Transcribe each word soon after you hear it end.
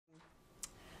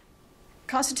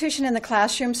Constitution in the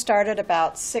Classroom started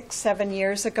about 6-7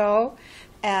 years ago,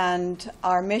 and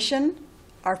our mission,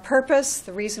 our purpose,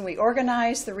 the reason we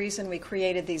organized, the reason we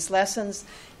created these lessons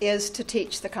is to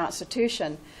teach the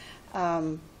Constitution.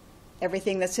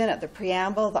 Everything that's in it, the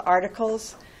preamble, the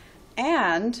articles,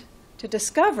 and to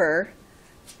discover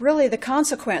really the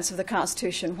consequence of the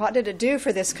Constitution. What did it do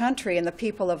for this country and the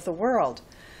people of the world?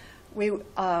 We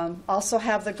also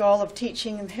have the goal of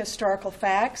teaching historical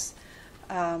facts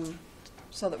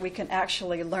so that we can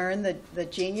actually learn the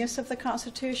genius of the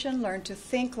Constitution, learn to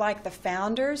think like the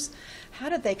founders. How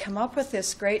did they come up with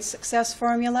this great success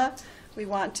formula? We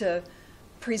want to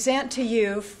present to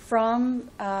you from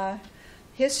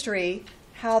history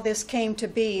how this came to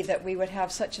be, that we would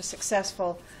have such a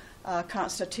successful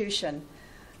Constitution.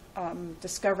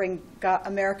 Discovering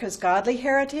America's godly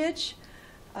heritage.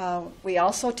 We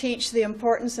also teach the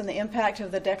importance and the impact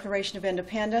of the Declaration of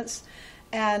Independence.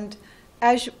 And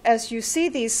as you see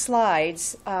these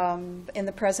slides in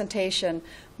the presentation,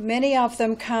 many of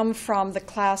them come from the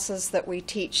classes that we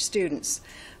teach students.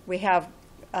 We have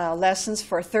lessons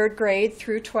for 3rd grade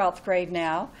through 12th grade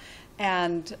now.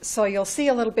 And so you'll see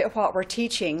a little bit what we're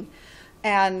teaching.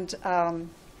 And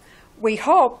we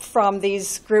hope from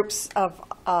these groups of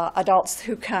adults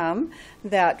who come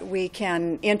that we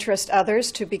can interest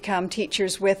others to become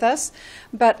teachers with us.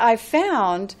 But I've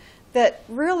found that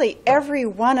really every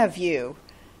one of you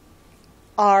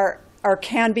are or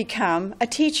can become a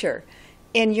teacher.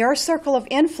 In your circle of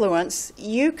influence,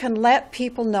 you can let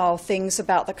people know things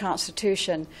about the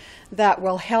Constitution that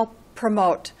will help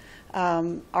promote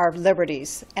our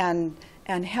liberties and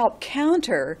help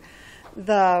counter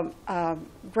the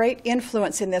great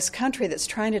influence in this country that's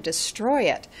trying to destroy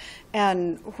it,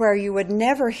 and where you would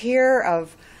never hear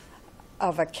of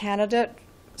a candidate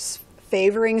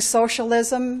favoring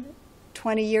socialism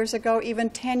 20 years ago,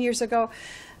 even 10 years ago.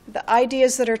 The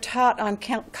ideas that are taught on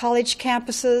college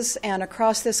campuses and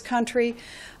across this country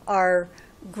are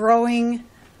growing,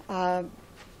 and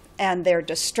they're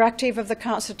destructive of the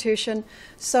Constitution.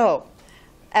 So,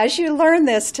 as you learn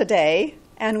this today,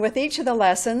 and with each of the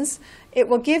lessons, it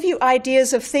will give you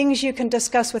ideas of things you can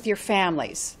discuss with your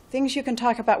families, things you can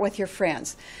talk about with your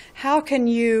friends. How can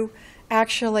you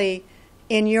actually,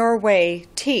 in your way,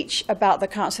 teach about the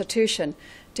Constitution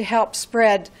to help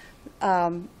spread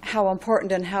how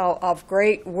important and how of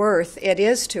great worth it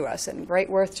is to us, and great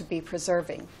worth to be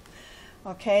preserving.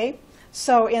 Okay?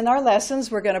 So in our lessons,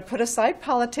 we're going to put aside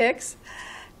politics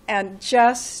and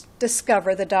just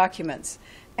discover the documents.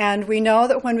 And we know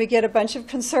that when we get a bunch of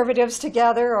conservatives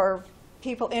together or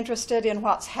people interested in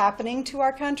what's happening to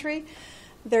our country,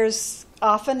 there's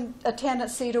often a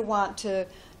tendency to want to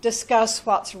discuss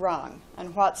what's wrong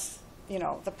and what's,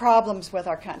 the problems with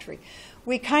our country.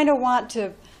 We kind of want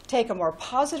to take a more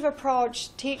positive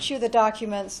approach, teach you the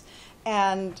documents,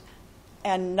 and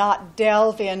not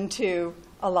delve into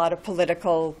a lot of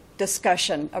political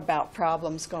discussion about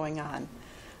problems going on.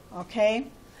 Okay?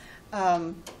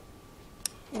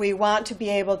 We want to be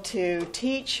able to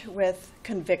teach with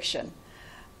conviction.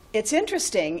 It's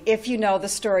interesting if you know the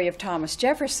story of Thomas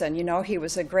Jefferson. He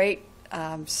was a great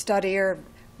studier,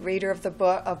 reader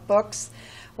of books.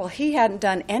 Well, he hadn't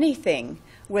done anything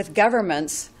with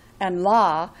governments and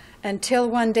law until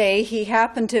one day he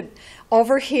happened to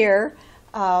overhear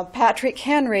Patrick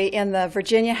Henry in the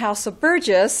Virginia House of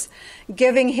Burgess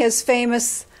giving his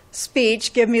famous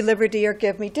speech, "Give me liberty or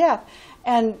give me death."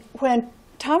 And when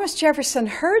Thomas Jefferson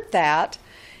heard that,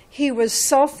 he was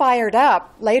so fired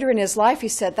up. Later in his life, he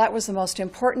said, "That was the most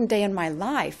important day in my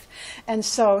life." And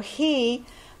so he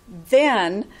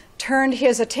then turned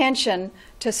his attention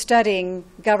to studying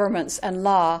governments and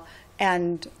law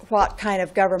and what kind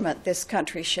of government this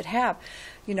country should have.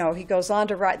 He goes on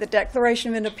to write the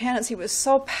Declaration of Independence. He was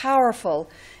so powerful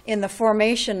in the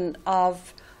formation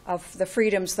of the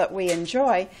freedoms that we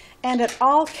enjoy. And it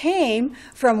all came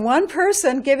from one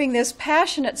person giving this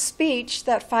passionate speech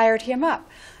that fired him up.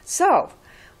 So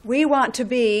we want to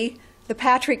be the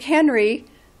Patrick Henry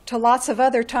to lots of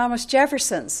other Thomas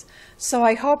Jeffersons. So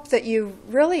I hope that you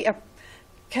really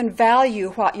can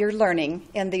value what you're learning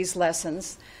in these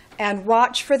lessons and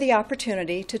watch for the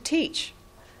opportunity to teach,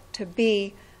 to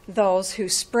be those who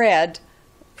spread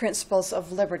principles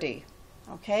of liberty.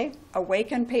 Okay?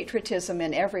 Awaken patriotism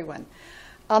in everyone.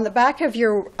 On the back of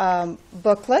your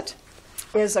booklet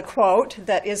is a quote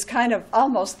that is kind of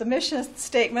almost the mission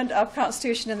statement of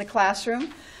Constitution in the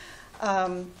Classroom.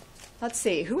 Let's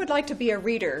see, who would like to be a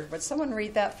reader? Would someone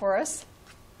read that for us?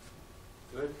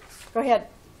 Good. Go ahead.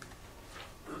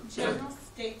 General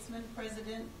Statesman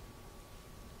President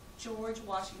George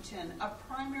Washington, a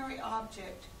primary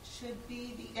object should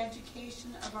be the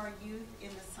education of our youth in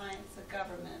the science of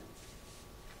government.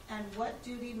 And what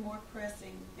duty more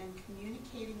pressing than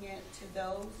communicating it to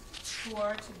those who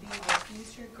are to be the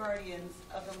future guardians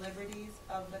of the liberties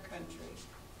of the country?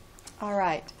 All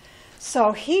right.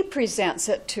 So he presents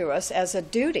it to us as a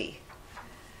duty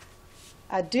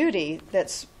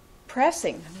that's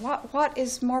pressing. What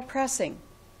is more pressing?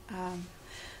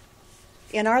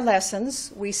 In our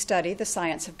lessons, we study the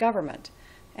science of government.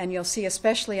 And you'll see,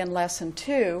 especially in Lesson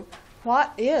 2,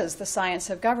 what is the science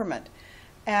of government?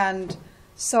 And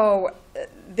so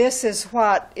this is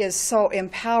what is so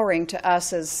empowering to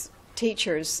us as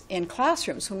teachers in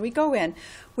classrooms. When we go in,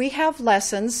 we have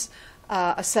lessons,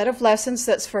 a set of lessons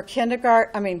that's for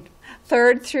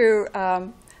third through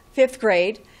fifth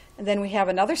grade. And then we have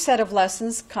another set of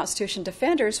lessons, Constitution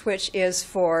Defenders, which is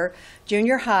for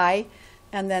junior high,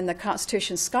 and then the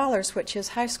Constitution Scholars, which is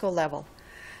high school level.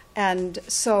 And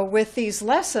so with these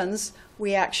lessons,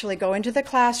 we actually go into the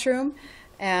classroom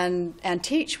and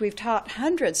teach. We've taught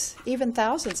hundreds, even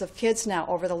thousands of kids now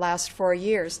over the last 4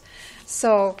 years.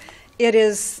 So it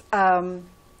is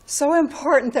so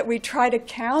important that we try to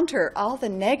counter all the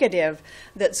negative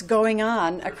that's going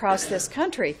on across this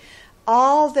country.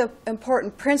 All the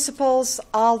important principles,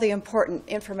 all the important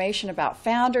information about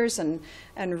founders and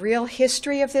real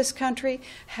history of this country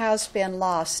has been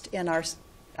lost in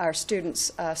our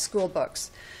students' school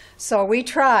books. So we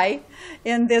try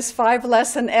in this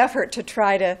 5-lesson effort to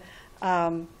try to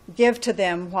give to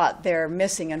them what they're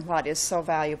missing and what is so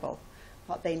valuable,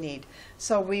 what they need.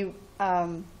 So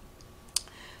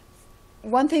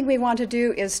one thing we want to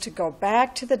do is to go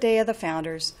back to the day of the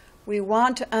founders. We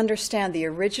want to understand the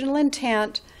original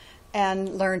intent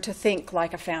and learn to think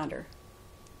like a founder.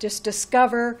 Just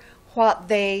discover what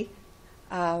they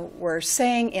were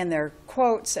saying in their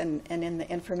quotes and in the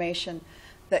information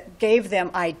that gave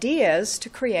them ideas to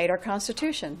create our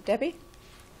Constitution. Debbie, do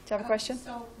you have a question?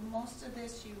 So most of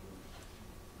this you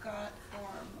got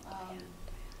from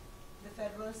the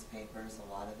Federalist Papers,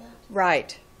 a lot of it?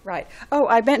 Right. Oh,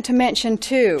 I meant to mention,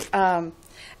 too,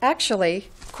 actually,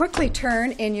 quickly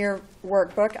turn in your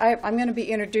workbook. I'm going to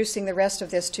be introducing the rest of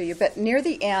this to you, but near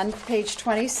the end, page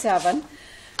 27.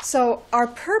 So our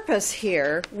purpose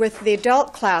here with the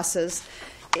adult classes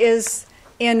is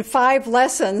in 5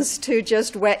 lessons to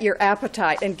just whet your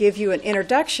appetite and give you an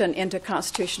introduction into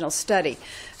constitutional study.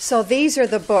 So these are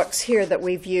the books here that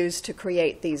we've used to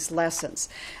create these lessons.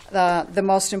 The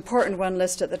most important one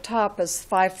listed at the top is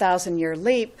 5,000 Year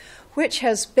Leap, which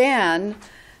has been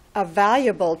a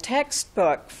valuable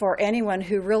textbook for anyone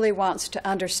who really wants to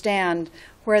understand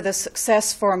where the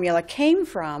success formula came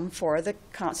from for the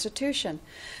Constitution.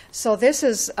 So this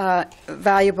is a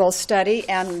valuable study,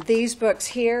 and these books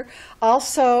here.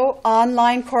 Also,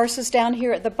 online courses down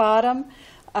here at the bottom.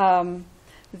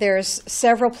 There's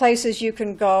several places you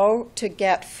can go to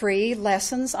get free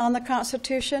lessons on the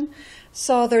Constitution.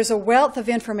 So there's a wealth of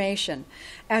information.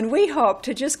 And we hope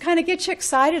to just kind of get you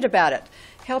excited about it,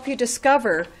 help you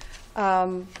discover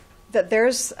that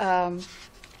there's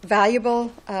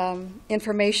valuable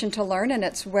information to learn, and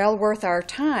it's well worth our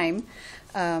time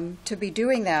to be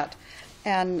doing that.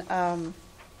 And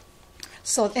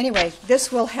so anyway,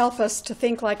 this will help us to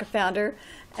think like a founder.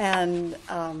 And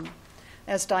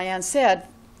as Diane said,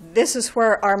 this is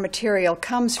where our material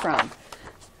comes from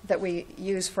that we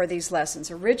use for these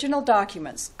lessons. Original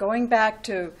documents, going back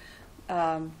to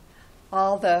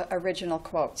all the original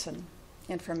quotes and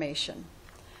information.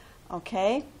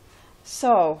 Okay?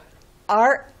 So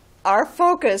our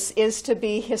focus is to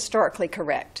be historically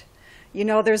correct. You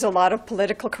know, there's a lot of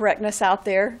political correctness out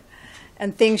there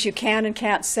and things you can and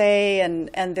can't say, and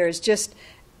there's just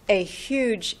a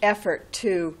huge effort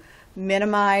to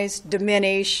minimize,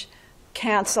 diminish,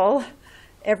 cancel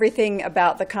everything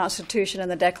about the Constitution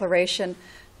and the Declaration.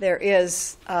 There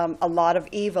is a lot of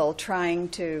evil trying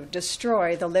to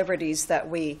destroy the liberties that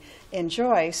we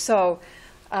enjoy. So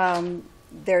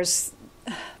there's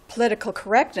political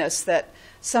correctness that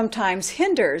sometimes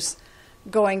hinders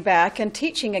going back and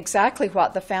teaching exactly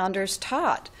what the founders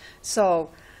taught. So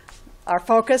our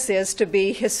focus is to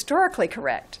be historically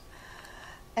correct.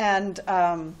 And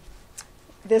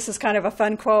this is kind of a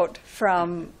fun quote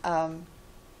from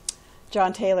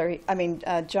John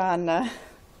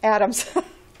Adams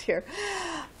here.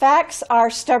 Facts are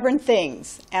stubborn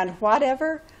things, and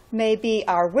whatever may be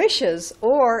our wishes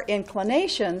or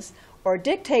inclinations or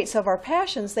dictates of our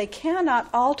passions, they cannot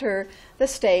alter the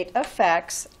state of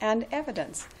facts and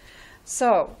evidence.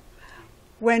 So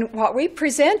when what we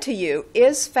present to you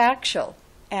is factual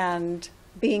and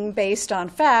being based on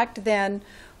fact, then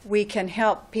we can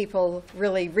help people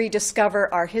really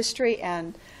rediscover our history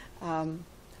and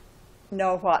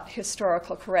know what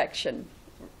historical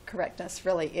correctness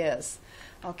really is.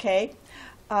 Okay?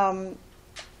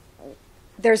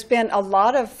 There's been a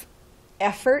lot of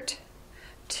effort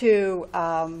to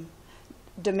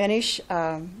diminish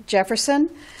Jefferson.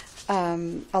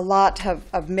 A lot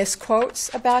of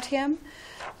misquotes about him.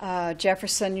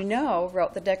 Jefferson, you know,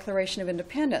 wrote the Declaration of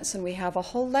Independence, and we have a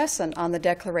whole lesson on the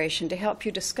Declaration to help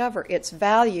you discover its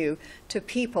value to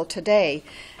people today.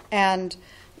 And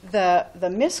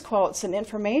the misquotes and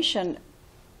information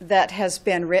that has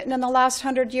been written in the last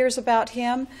 100 years about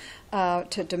him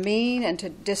to demean and to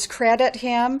discredit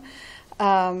him,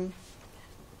 the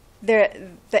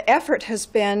effort has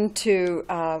been to,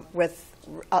 with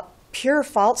pure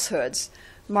falsehoods,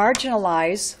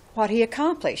 marginalize what he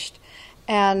accomplished.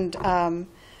 And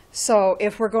so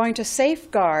if we're going to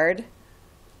safeguard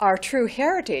our true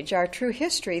heritage, our true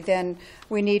history, then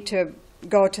we need to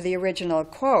go to the original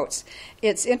quotes.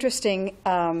 It's interesting,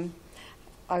 I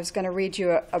was going to read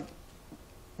you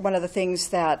one of the things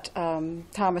that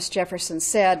Thomas Jefferson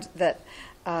said, that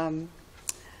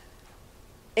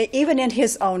even in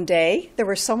his own day, there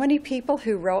were so many people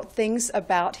who wrote things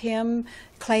about him,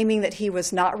 claiming that he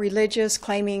was not religious,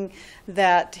 claiming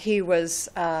that he was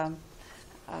a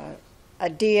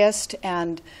deist.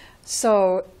 And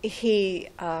so he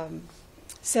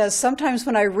says, sometimes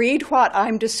when I read what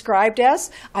I'm described as,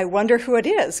 I wonder who it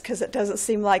is, because it doesn't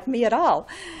seem like me at all.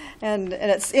 And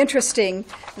it's interesting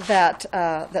that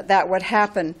that would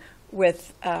happen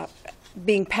with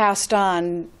being passed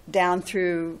on down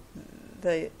through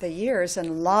the years, and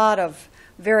a lot of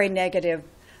very negative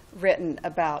written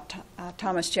about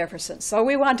Thomas Jefferson. So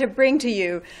we want to bring to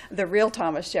you the real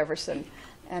Thomas Jefferson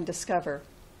and discover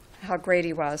how great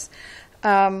he was.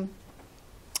 All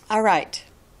right,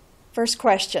 first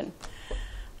question.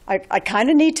 I kind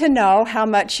of need to know how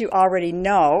much you already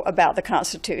know about the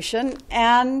Constitution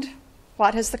and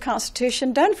what has the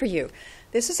Constitution done for you.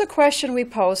 This is a question we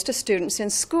pose to students in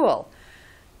school.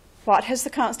 What has the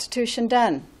Constitution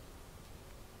done?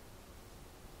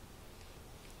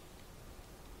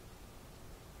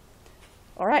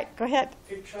 All right, go ahead.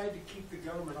 It tried to keep the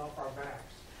government off our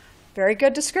backs. Very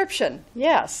good description,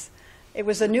 yes. It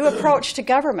was a new approach to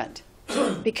government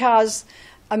because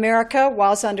America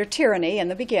was under tyranny in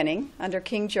the beginning, under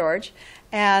King George,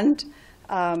 and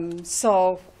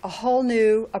so a whole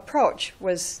new approach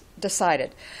was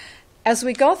decided. As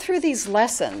we go through these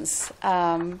lessons,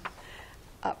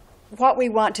 what we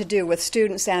want to do with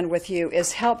students and with you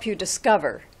is help you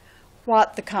discover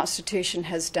what the Constitution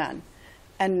has done,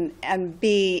 and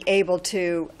be able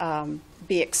to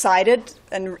be excited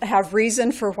and have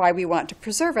reason for why we want to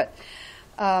preserve it.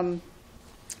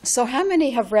 So how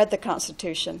many have read the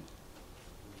Constitution?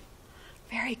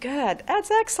 Very good.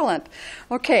 That's excellent.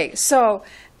 Okay, so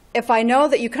if I know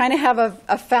that you kind of have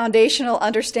a foundational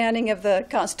understanding of the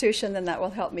Constitution, then that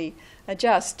will help me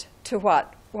adjust to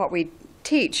what we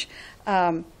teach.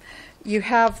 You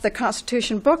have the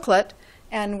Constitution booklet,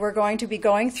 and we're going to be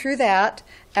going through that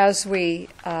as we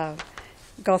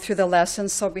go through the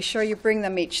lessons, so be sure you bring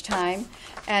them each time.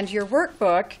 And your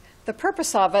workbook, the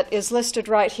purpose of it is listed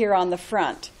right here on the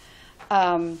front.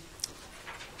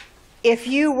 If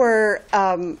you were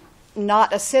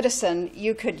not a citizen,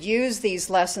 you could use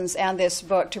these lessons and this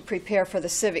book to prepare for the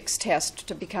civics test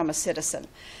to become a citizen.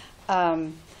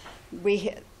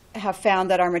 We have found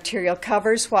that our material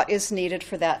covers what is needed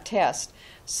for that test.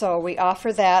 So we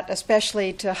offer that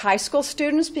especially to high school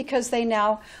students because they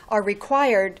now are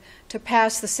required to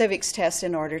pass the civics test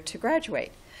in order to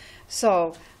graduate.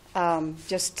 So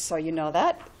just so you know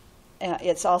that,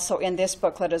 it's also in this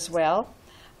booklet as well.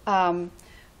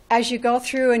 As you go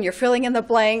through and you're filling in the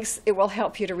blanks, it will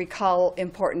help you to recall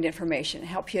important information,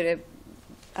 help you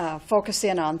to focus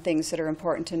in on things that are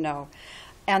important to know.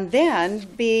 And then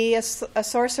be a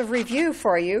source of review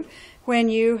for you when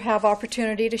you have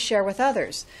opportunity to share with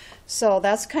others. So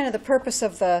that's kind of the purpose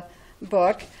of the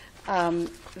book.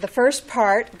 The first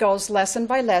part goes lesson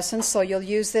by lesson, so you'll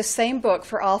use this same book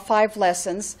for all 5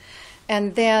 lessons.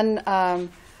 And then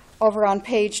over on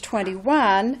page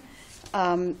 21,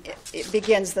 it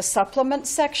begins the supplement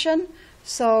section.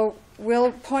 So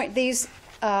we'll point these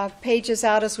pages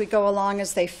out as we go along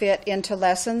as they fit into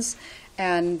lessons,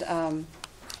 and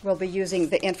we'll be using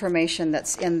the information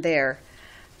that's in there.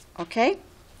 Okay?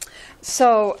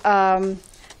 So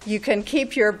you can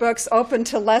keep your books open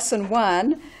to lesson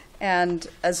 1, and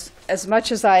as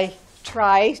much as I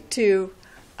try to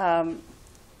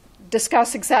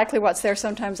discuss exactly what's there,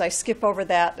 sometimes I skip over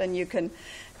that, and you can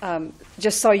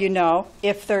just so you know,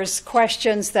 if there's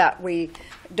questions that we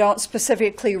don't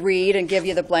specifically read and give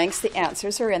you the blanks, the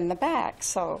answers are in the back.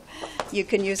 So you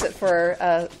can use it for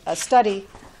a study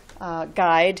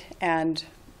guide and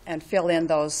fill in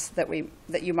those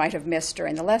that you might have missed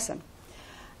during the lesson.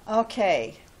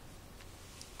 Okay.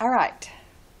 All right.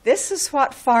 This is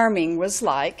what farming was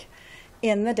like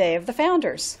in the day of the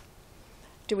founders.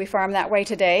 Do we farm that way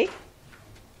today?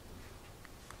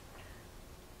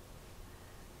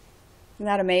 Isn't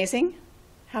that amazing?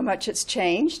 How much it's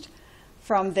changed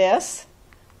from this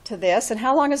to this. And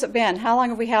how long has it been? How long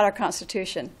have we had our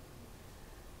Constitution?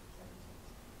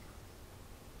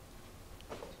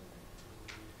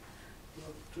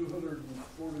 About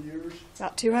 240 years.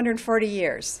 About 240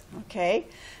 years. Okay.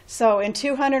 So in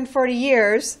 240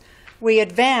 years, we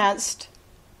advanced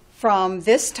from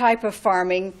this type of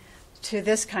farming to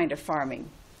this kind of farming.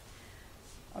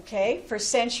 Okay. For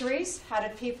centuries, how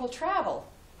did people travel?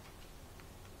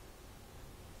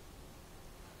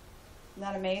 Isn't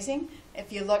that amazing?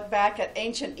 If you look back at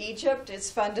ancient Egypt,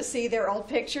 it's fun to see their old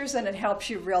pictures, and it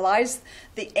helps you realize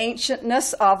the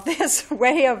ancientness of this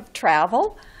way of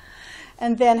travel.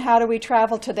 And then how do we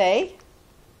travel today?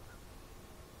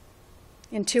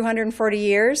 In 240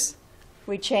 years,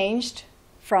 we changed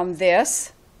from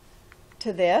this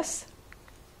to this.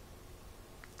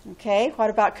 Okay, what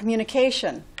about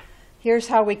communication? Here's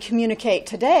how we communicate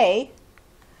today.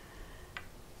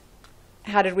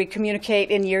 How did we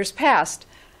communicate in years past?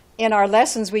 In our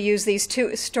lessons, we use these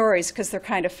two stories because they're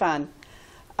kind of fun.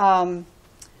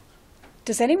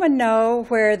 Does anyone know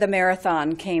where the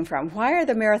marathon came from? Why are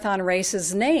the marathon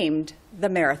races named the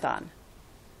marathon?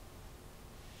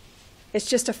 It's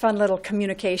just a fun little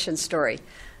communication story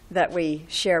that we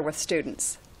share with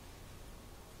students.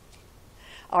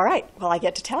 All right, well, I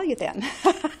get to tell you then.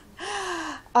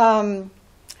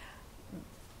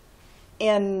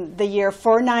 In the year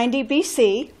 490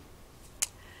 BC,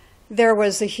 there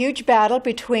was a huge battle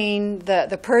between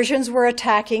the Persians were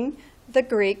attacking the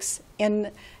Greeks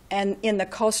in the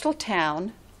coastal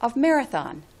town of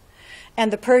Marathon.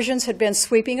 And the Persians had been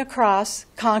sweeping across,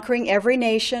 conquering every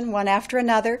nation, one after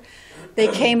another. They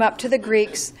came up to the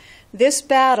Greeks. This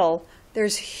battle,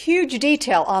 there's huge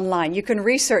detail online. You can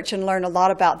research and learn a lot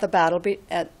about the battle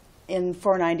in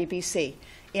 490 BC.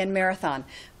 In Marathon,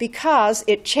 because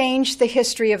it changed the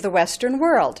history of the Western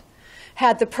world.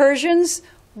 Had the Persians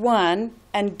won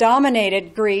and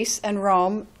dominated Greece and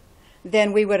Rome,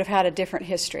 then we would have had a different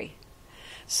history.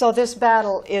 So this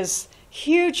battle is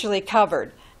hugely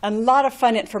covered, and a lot of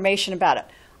fun information about it.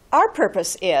 Our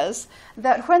purpose is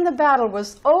that when the battle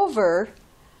was over,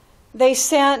 they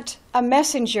sent a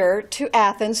messenger to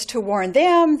Athens to warn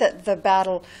them that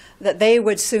that they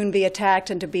would soon be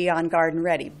attacked and to be on guard and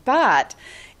ready. But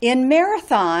in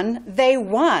Marathon, they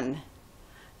won.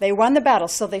 They won the battle.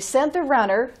 So they sent the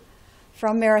runner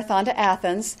from Marathon to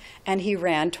Athens, and he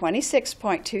ran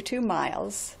 26.22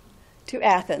 miles to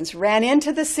Athens, ran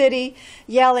into the city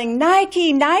yelling,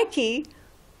 "Nike, Nike,"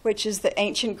 which is the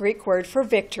ancient Greek word for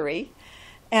victory,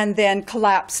 and then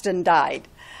collapsed and died.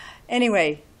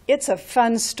 Anyway, it's a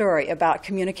fun story about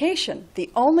communication.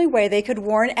 The only way they could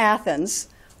warn Athens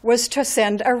was to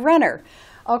send a runner.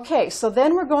 Okay, so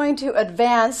then we're going to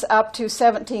advance up to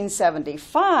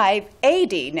 1775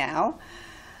 AD now.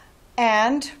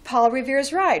 And Paul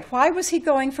Revere's right. Why was he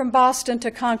going from Boston to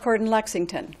Concord and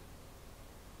Lexington?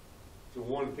 To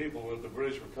warn people that the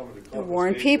British were coming to To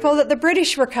warn people that the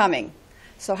British were coming.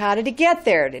 So how did he get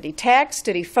there? Did he text?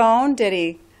 Did he phone? Did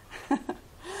he...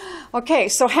 Okay,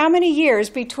 so how many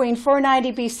years between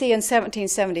 490 BC and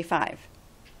 1775?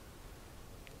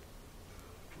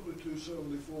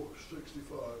 2274,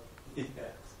 65. Yes.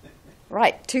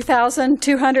 Right,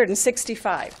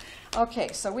 2,265. Okay,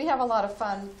 so we have a lot of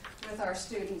fun with our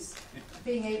students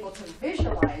being able to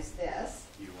visualize this.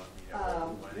 You want me to have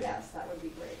one? Yes, that would be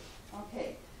great.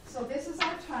 Okay, so this is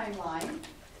our timeline,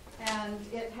 and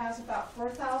it has about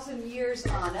 4,000 years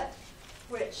on it,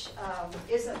 which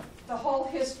isn't the whole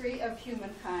history of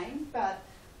humankind, but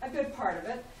a good part of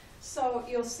it. So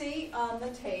you'll see on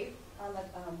the tape, on the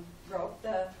rope,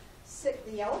 the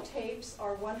yellow tapes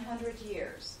are 100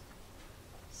 years.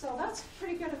 So that's a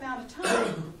pretty good amount of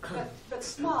time, but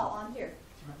small on here.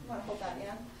 You want to hold that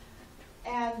in?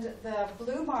 And the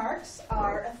blue marks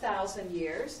are 1,000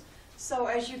 years. So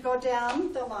as you go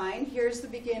down the line, here's the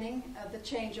beginning of the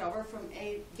changeover from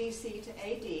BC to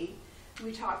AD.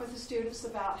 We talk with the students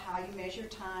about how you measure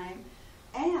time.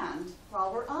 And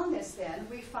while we're on this then,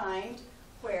 we find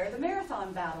where the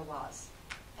marathon battle was.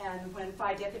 And when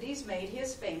Pheidippides made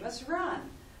his famous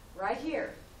run, right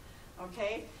here.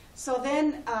 Okay, so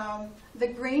then the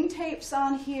green tapes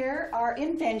on here are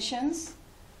inventions.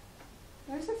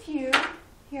 There's a few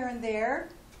here and there.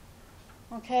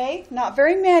 Okay, not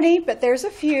very many, but there's a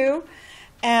few.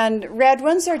 And red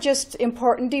ones are just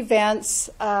important events.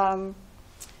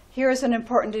 Here is an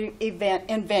important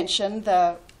invention,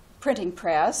 the printing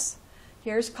press.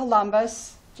 Here's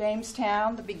Columbus,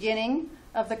 Jamestown, the beginning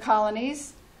of the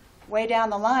colonies. Way down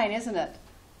the line, isn't it?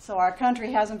 So our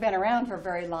country hasn't been around for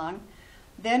very long.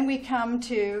 Then we come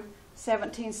to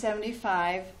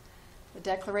 1775, the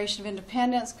Declaration of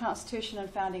Independence, Constitution, and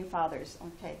Founding Fathers.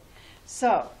 Okay,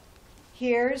 so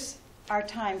here's our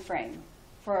time frame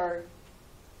for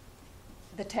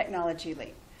the technology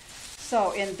leap.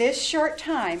 So in this short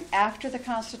time after the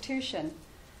Constitution,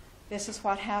 this is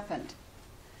what happened.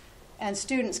 And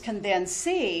students can then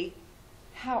see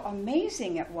how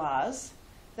amazing it was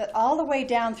that all the way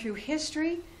down through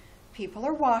history, people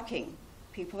are walking,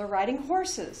 people are riding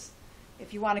horses.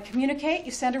 If you want to communicate,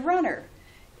 you send a runner,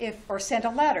 or send a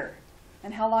letter.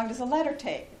 And how long does a letter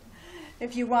take?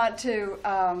 If you want to...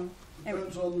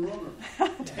 Depends on the runner.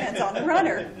 Depends on the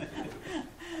runner.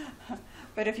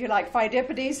 But if you like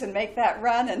Pheidippides and make that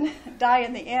run and die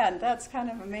in the end, that's kind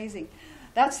of amazing.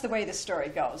 That's the way the story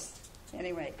goes,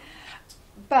 anyway.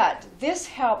 But this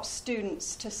helps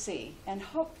students to see, and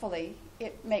hopefully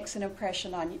it makes an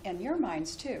impression in your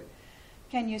minds too.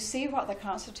 Can you see what the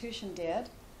Constitution did?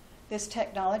 This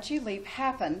technology leap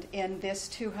happened in this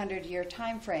 200-year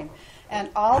time frame. And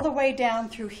all the way down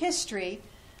through history,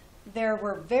 there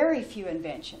were very few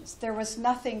inventions. There was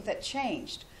nothing that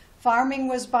changed. Farming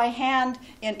was by hand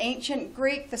in ancient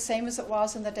Greek, the same as it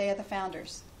was in the day of the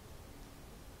founders,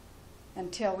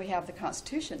 until we have the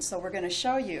Constitution. So we're going to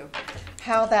show you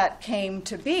how that came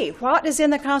to be. What is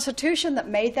in the Constitution that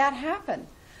made that happen?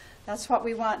 That's what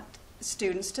we want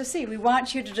students to see. We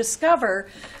want you to discover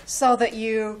so that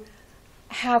you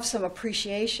have some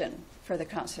appreciation for the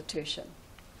Constitution.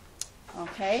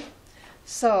 Okay?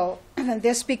 So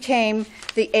this became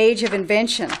the age of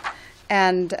invention.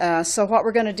 And so what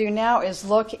we're going to do now is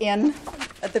look in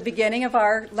at the beginning of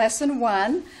our lesson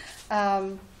 1.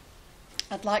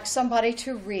 I'd like somebody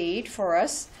to read for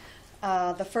us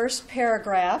the first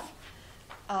paragraph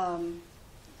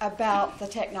about the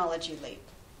technology leap.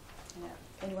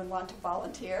 Anyone want to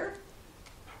volunteer?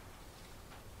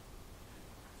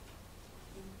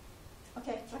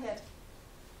 Okay, go ahead.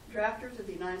 Drafters of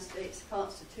the United States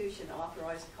Constitution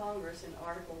authorized Congress in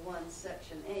Article 1,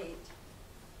 Section 8,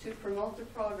 to promote the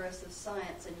progress of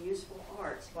science and useful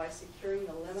arts by securing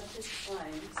the limited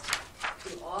claims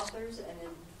to authors and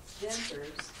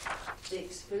inventors the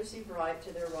exclusive right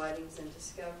to their writings and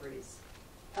discoveries.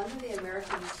 Under the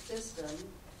American system,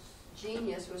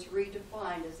 genius was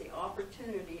redefined as the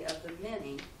opportunity of the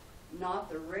many, not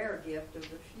the rare gift of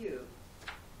the few.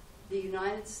 The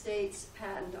United States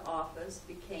Patent Office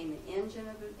became the engine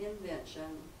of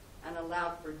invention and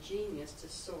allowed for genius to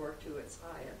soar to its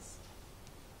highest.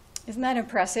 Isn't that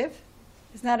impressive?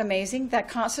 Isn't that amazing? That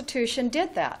Constitution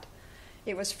did that.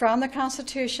 It was from the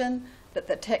Constitution that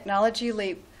the technology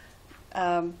leap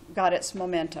got its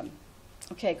momentum.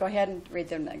 Okay, go ahead and read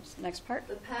the next part.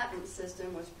 The patent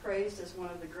system was praised as one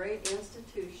of the great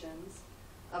institutions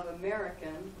of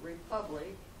American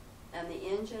Republic and the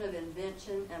engine of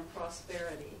invention and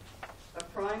prosperity, a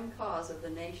prime cause of the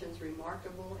nation's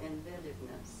remarkable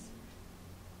inventiveness.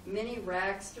 Many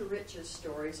rags to riches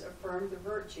stories affirm the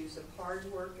virtues of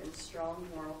hard work and strong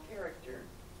moral character.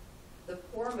 The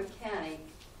poor mechanic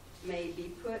may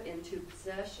be put into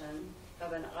possession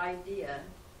of an idea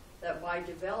that by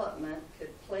development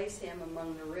could place him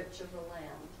among the rich of the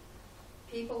land.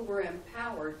 People were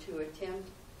empowered to attempt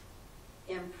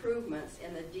improvements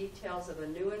in the details of a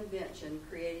new invention,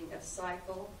 creating a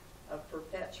cycle of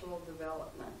perpetual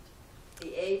development.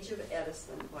 The Age of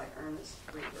Edison by Ernest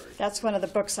Freeburg. That's one of the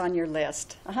books on your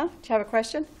list. Do you have a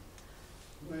question?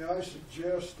 May I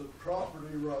suggest that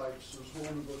property rights is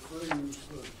one of the things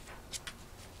that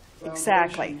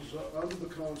Exactly. under the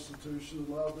Constitution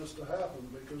allowed this to happen,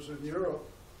 because in Europe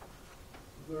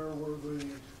there were the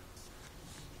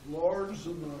lords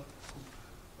and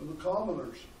the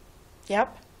commoners.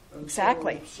 Yep, And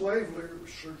exactly. So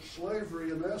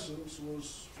slavery in essence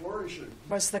was flourishing.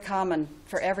 Was the common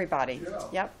for everybody. Yeah.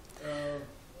 Yep.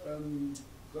 And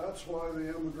that's why the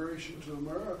immigration to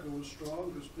America was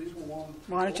strong, because people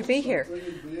Wanted to be here.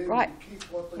 and be able Right. to keep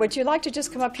what they Would you like to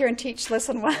just come up here and teach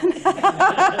lesson 1?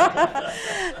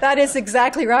 That is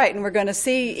exactly right, and we're going to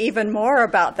see even more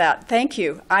about that. Thank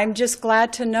you. I'm just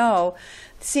glad to know.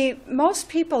 See, most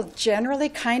people generally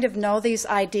kind of know these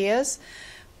ideas,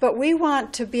 but we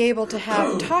want to be able to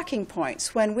have talking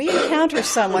points. When we encounter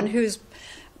someone who's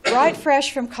right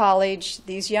fresh from college,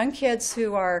 these young kids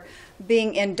who are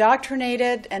being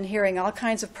indoctrinated and hearing all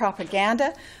kinds of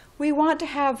propaganda, we want to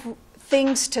have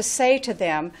things to say to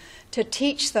them to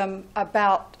teach them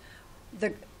about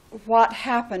what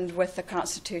happened with the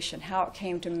Constitution, how it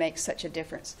came to make such a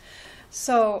difference.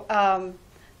 So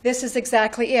this is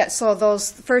exactly it. So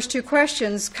those first two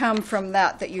questions come from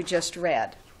that you just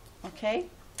read. Okay?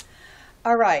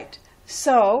 All right.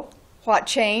 So what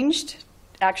changed?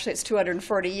 Actually, it's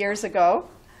 240 years ago.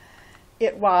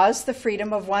 It was the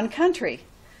freedom of one country.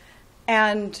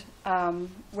 And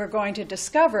we're going to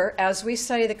discover, as we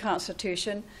study the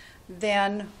Constitution,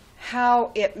 then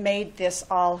how it made this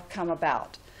all come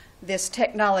about, this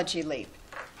technology leap.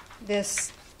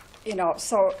 This,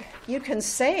 so you can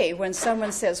say when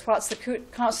someone says, what's the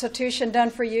Constitution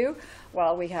done for you?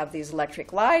 Well, we have these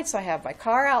electric lights. I have my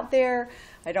car out there.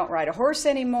 I don't ride a horse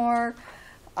anymore.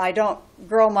 I don't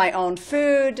grow my own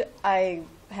food. I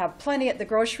have plenty at the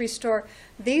grocery store.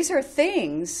 These are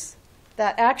things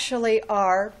that actually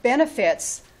are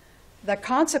benefits, the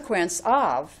consequence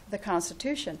of the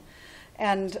Constitution.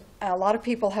 And a lot of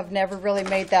people have never really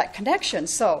made that connection.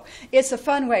 So it's a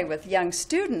fun way with young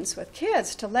students, with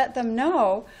kids, to let them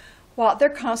know what their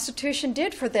Constitution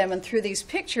did for them. And through these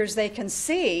pictures, they can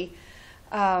see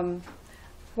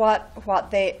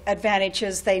what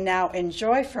advantages they now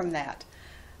enjoy from that.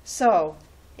 So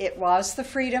it was the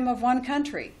freedom of one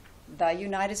country, the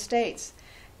United States,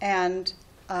 and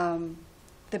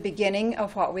the beginning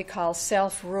of what we call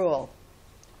self-rule.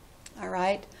 All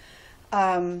right?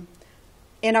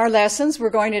 In our lessons, we're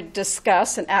going to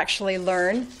discuss and actually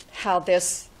learn how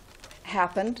this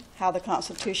happened, how the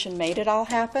Constitution made it all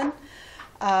happen.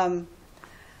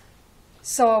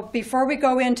 So before we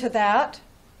go into that,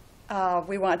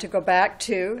 we want to go back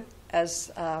to,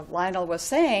 as Lionel was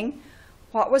saying,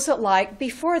 what was it like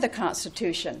before the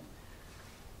Constitution?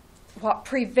 What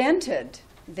prevented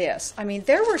this? I mean,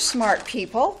 there were smart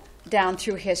people down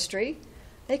through history.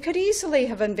 They could easily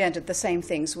have invented the same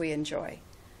things we enjoy.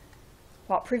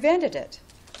 What prevented it?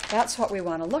 That's what we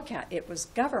want to look at. It was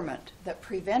government that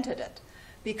prevented it,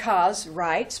 because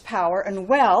rights, power, and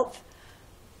wealth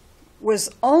was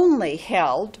only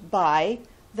held by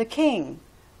the king,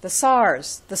 the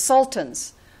Tsars, the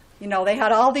sultans. They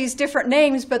had all these different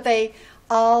names, but they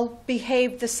all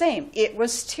behaved the same. It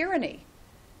was tyranny.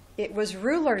 It was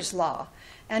ruler's law.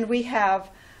 And we have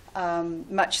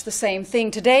much the same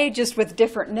thing today, just with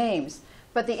different names.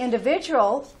 But the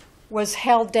individual was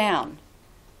held down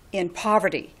in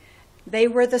poverty. They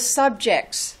were the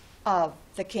subjects of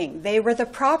the king. They were the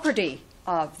property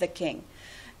of the king.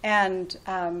 And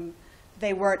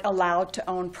they weren't allowed to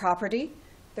own property.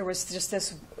 There was just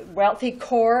this wealthy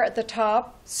core at the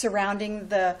top surrounding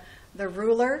the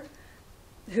ruler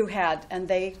who had, and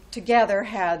they together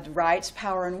had rights,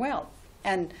 power, and wealth.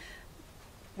 And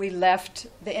we left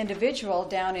the individual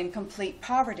down in complete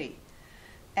poverty.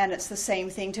 And it's the same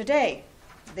thing today.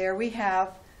 There we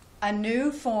have a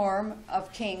new form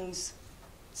of kings,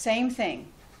 same thing,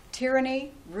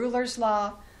 tyranny, ruler's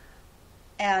law,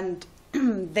 and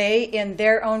they, in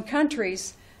their own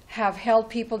countries, have held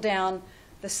people down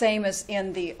the same as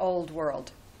in the old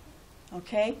world.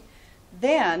 Okay?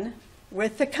 Then,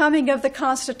 with the coming of the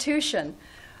Constitution,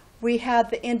 we had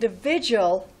the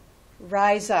individual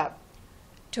rise up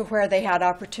to where they had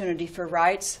opportunity for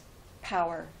rights,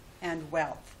 power, and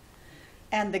wealth.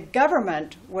 And the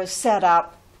government was set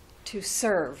up to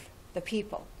serve the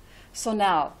people. So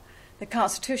now, the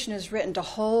Constitution is written to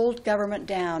hold government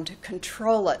down, to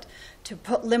control it, to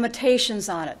put limitations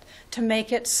on it, to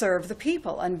make it serve the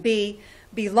people and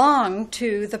belong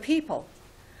to the people.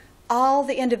 All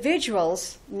the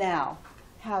individuals now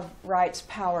have rights,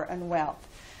 power, and wealth.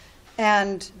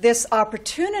 And this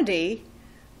opportunity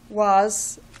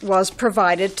was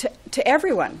provided to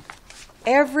everyone.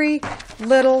 Every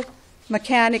little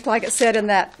mechanic, like it said in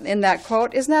that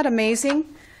quote. Isn't that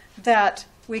amazing that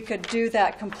we could do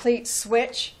that complete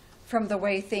switch from the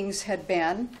way things had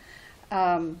been?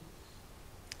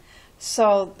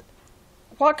 So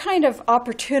what kind of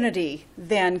opportunity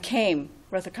then came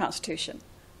with the Constitution?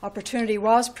 Opportunity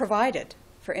was provided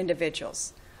for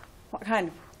individuals. What kind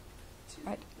of?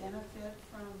 Right? Benefit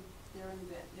from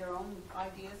their own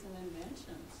ideas and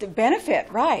inventions. The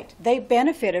benefit, right. They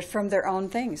benefited from their own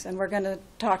things, and we're going to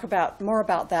talk more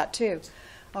about that too.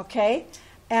 Okay?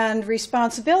 And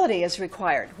responsibility is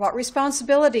required. What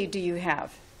responsibility do you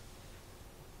have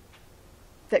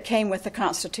that came with the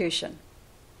Constitution?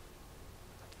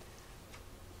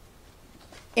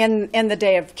 In the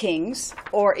day of kings,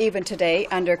 or even today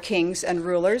under kings and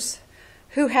rulers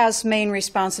who has main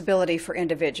responsibility for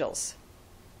individuals?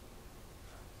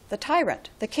 The tyrant,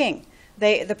 the king.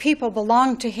 The people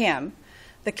belong to him.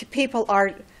 The people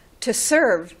are to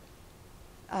serve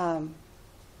and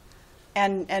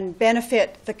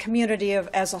benefit the community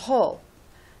as a whole.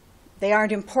 They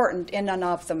aren't important in and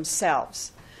of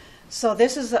themselves. So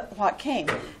this is what came.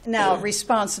 Now,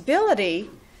 responsibility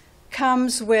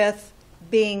comes with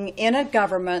being in a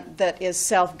government that is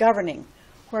self-governing,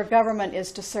 where government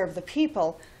is to serve the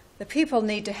people. The people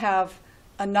need to have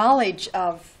a knowledge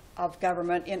of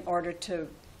government in order to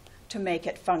make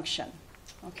it function.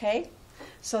 Okay?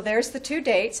 So there's the 2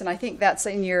 dates, and I think that's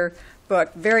in your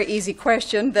book. Very easy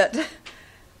question that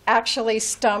actually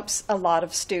stumps a lot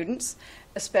of students,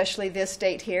 especially this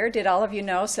date here. Did all of you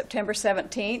know September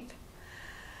 17th?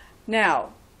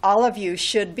 Now, all of you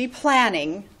should be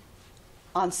planning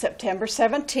on September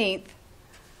 17th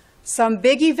some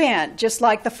big event, just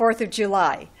like the 4th of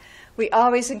July. We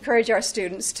always encourage our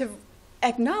students to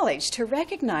acknowledge, to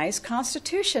recognize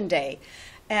Constitution Day.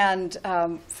 And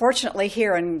fortunately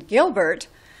here in Gilbert,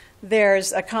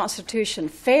 there's a Constitution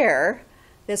Fair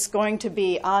that's going to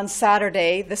be on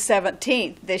Saturday the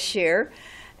 17th this year.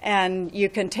 And you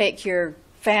can take your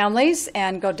families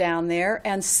and go down there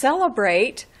and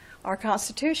celebrate our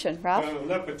Constitution. Ralph? On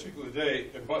that particular day,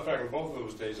 in fact, on both of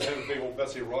those days, I have a big old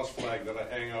Betsy Ross flag that I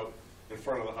hang out in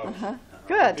front of the house. Uh-huh.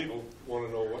 Good. People want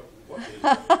to know what is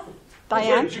it? Diane?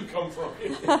 Where did you come from?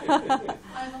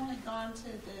 I've only gone to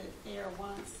the fair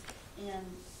once in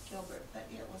Gilbert, but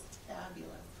it was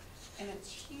fabulous. And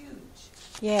it's huge.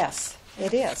 Yes,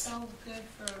 it is. So good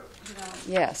for,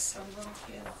 Yes. from little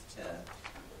kids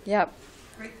to Yep.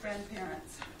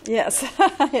 great-grandparents. Yes,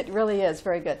 it really is.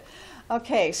 Very good.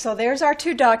 Okay, so there's our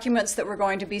 2 documents that we're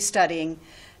going to be studying,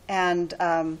 and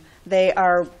they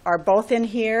are both in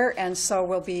here, and so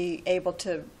we'll be able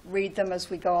to read them as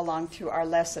we go along through our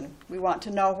lesson. We want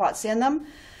to know what's in them.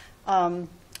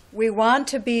 We want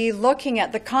to be looking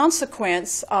at the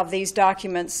consequence of these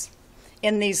documents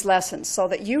in these lessons so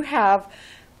that you have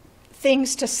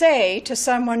things to say to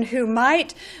someone who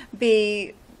might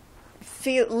be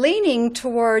leaning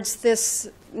towards this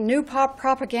new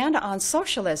propaganda on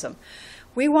socialism.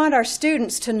 We want our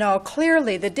students to know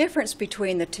clearly the difference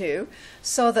between the two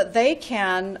so that they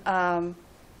can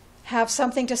have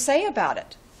something to say about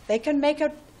it. They can make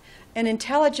an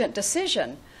intelligent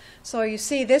decision. So you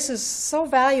see, this is so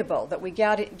valuable that we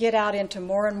get out into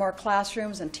more and more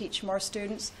classrooms and teach more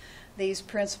students these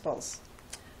principles.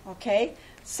 Okay?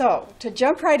 So, to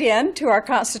jump right in to our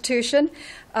Constitution,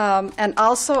 and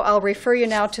also I'll refer you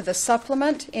now to the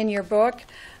supplement in your book.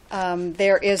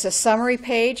 There is a summary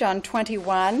page on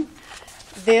 21.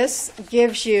 This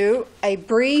gives you a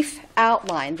brief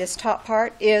outline. This top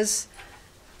part is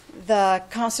the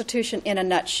Constitution in a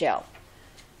nutshell.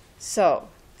 So,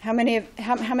 how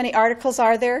many articles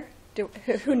are there?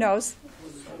 Who knows?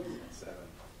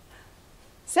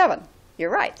 7. You're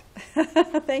right.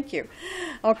 Thank you.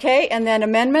 Okay, and then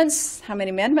amendments. How many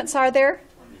amendments are there?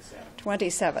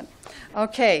 27.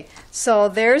 Okay, so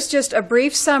there's just a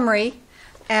brief summary,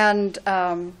 and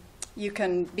you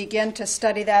can begin to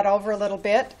study that over a little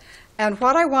bit. And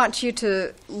what I want you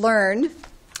to learn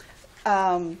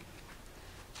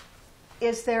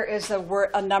is there is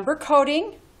a number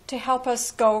coding to help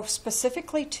us go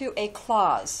specifically to a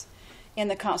clause in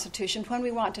the Constitution when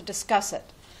we want to discuss it.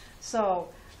 So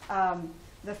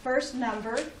the first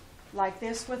number, like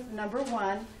this with number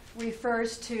 1,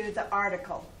 refers to the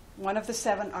article, one of the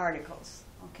 7 articles.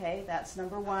 Okay, that's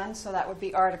number 1, so that would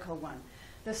be Article 1.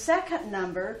 The second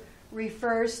number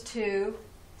refers to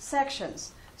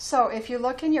sections. So if you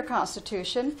look in your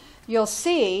Constitution, you'll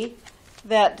see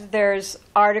that there's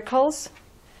articles,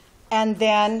 and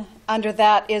then under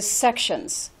that is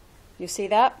sections. You see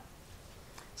that?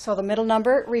 So the middle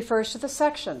number refers to the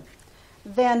section.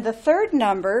 Then the third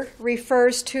number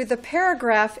refers to the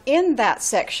paragraph in that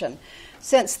section.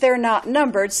 Since they're not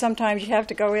numbered, sometimes you have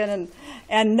to go in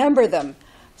and number them.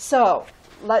 So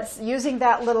using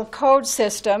that little code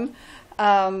system,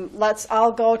 let's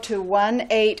all go to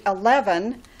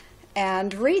 1-8-11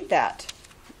 and read that.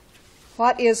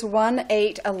 What is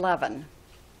 1-8-11?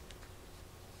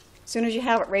 As soon as you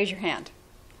have it, raise your hand.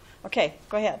 Okay,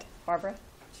 go ahead, Barbara.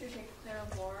 To declare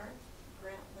war,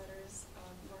 grant letters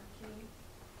of marque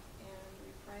and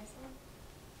reprisal,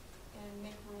 and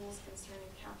make rules concerning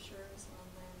captures on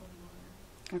land and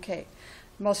water. Okay.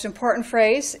 The most important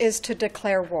phrase is to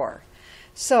declare war.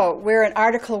 So we're in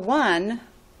Article 1.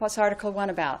 What's Article 1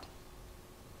 about?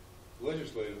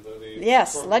 Legislative.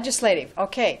 Yes, legislative.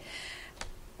 Okay.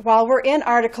 While we're in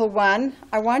Article 1,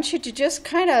 I want you to just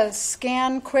kind of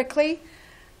scan quickly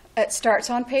It starts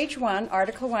on page 1,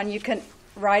 Article 1. You can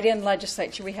write in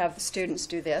legislature. We have the students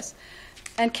do this.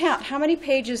 And count how many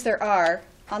pages there are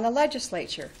on the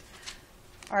legislature.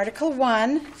 Article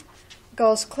 1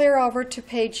 goes clear over to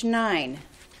page 9.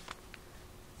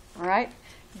 All right?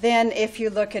 Then if you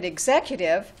look at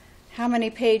executive, how many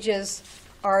pages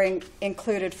are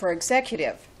included for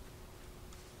executive?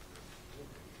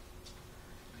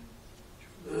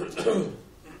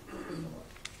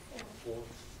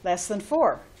 Less than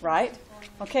 4, right?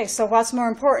 Okay, so what's more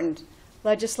important?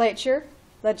 Legislature,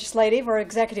 legislative, or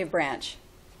executive branch?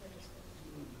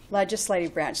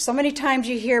 Legislative branch. So many times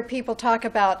you hear people talk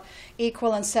about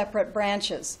equal and separate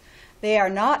branches. They are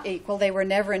not equal. They were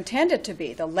never intended to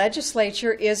be. The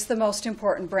legislature is the most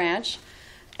important branch.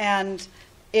 And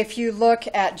if you look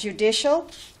at judicial,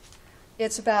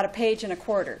 it's about 1.25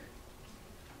 pages.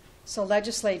 So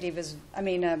legislative is,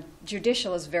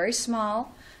 judicial is very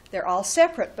small. They're all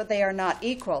separate, but they are not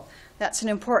equal. That's an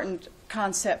important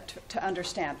concept to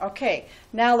understand. Okay,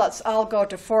 now let's all go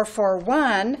to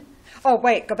 441. Oh,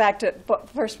 wait, go back to the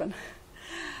first one.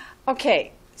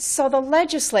 Okay, so the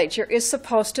legislature is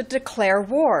supposed to declare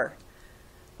war.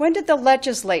 When did the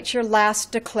legislature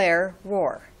last declare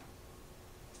war?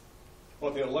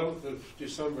 On the 11th of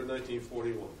December,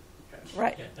 1941.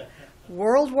 Right.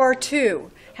 World War II.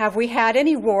 Have we had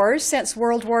any wars since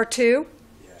World War II?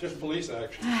 Just police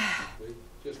action.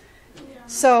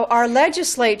 So our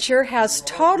legislature has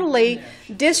totally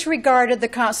disregarded the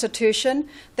Constitution.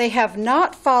 They have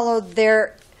not followed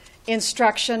their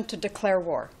instruction to declare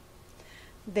war.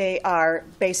 They are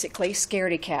basically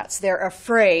scaredy cats. They're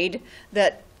afraid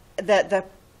that the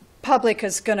public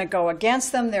is going to go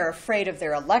against them. They're afraid of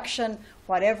their election,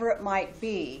 whatever it might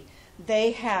be.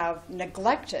 They have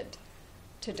neglected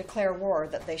to declare war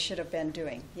that they should have been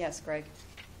doing. Yes, Greg?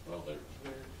 Well,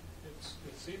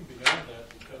 it's even beyond that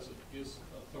because it gives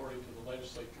authority to the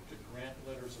legislature to grant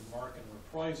letters of marque and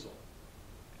reprisal.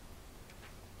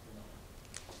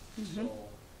 So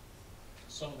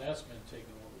some of that's been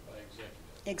taken over by executive.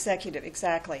 Executive,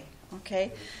 exactly.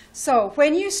 Okay. So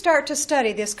when you start to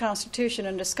study this Constitution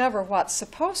and discover what's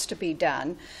supposed to be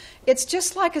done, it's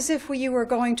just like as if you were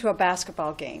going to a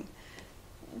basketball game.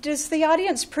 Does the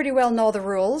audience pretty well know the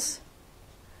rules?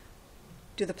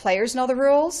 Do the players know the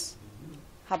rules?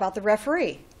 How about the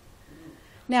referee?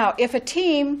 Now, if a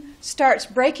team starts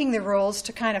breaking the rules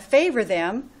to kind of favor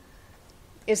them,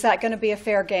 is that going to be a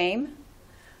fair game?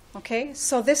 Okay,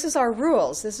 so this is our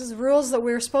rules. This is the rules that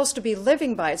we're supposed to be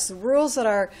living by. It's the rules that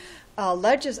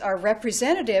our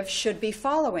representatives should be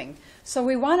following. So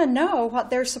we want to know what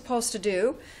they're supposed to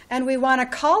do, and we want to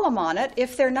call them on it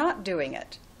if they're not doing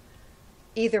it,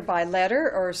 either by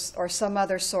letter or some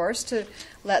other source to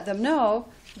let them know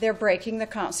they're breaking the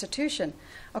Constitution.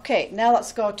 Okay, now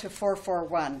let's go to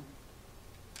 441.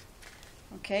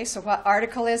 Okay, so what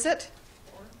article is it?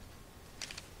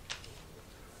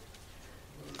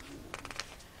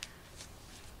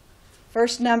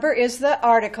 First number is the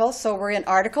article, so we're in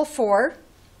Article 4.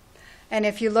 And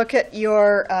if you look at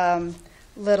your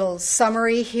little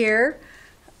summary here,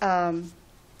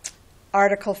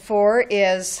 Article 4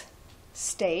 is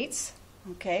states.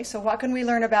 Okay, so what can we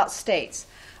learn about states?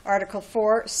 Article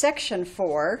 4, Section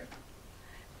 4,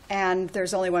 and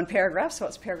there's only one paragraph, so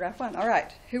it's paragraph 1. All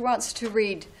right, who wants to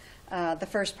read the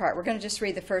first part? We're going to just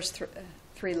read the first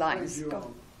three lines.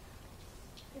 Go.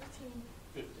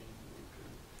 15.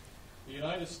 The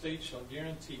United States shall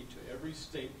guarantee to every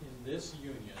state in this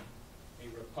union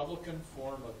a republican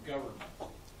form of government.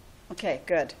 Okay,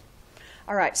 good.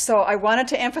 All right, so I wanted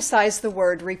to emphasize the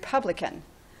word republican.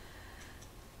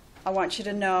 I want you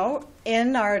to know,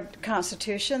 in our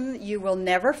Constitution, you will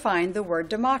never find the word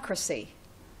democracy.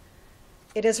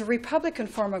 It is a republican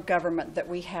form of government that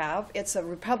we have. It's a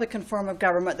republican form of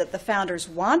government that the founders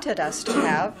wanted us to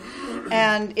have.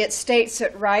 And it states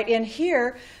it right in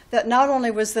here that not only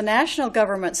was the national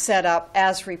government set up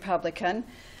as republican,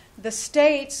 the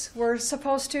states were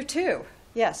supposed to too.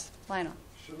 Yes, Lionel.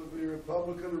 Should it be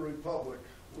republican or republic?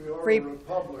 We are a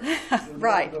republic.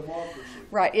 Right. Not a democracy.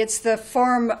 Right. It's the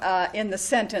form in the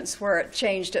sentence where it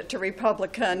changed it to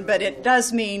Republican, but it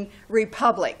does mean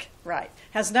republic. Right.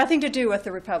 Has nothing to do with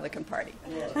the Republican Party.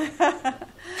 Right.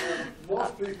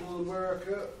 Most people in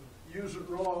America use it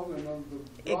wrong, and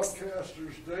the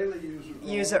broadcasters daily use it wrong.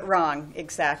 Use it wrong,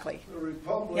 exactly. The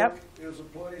republic is a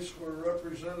place where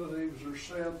representatives are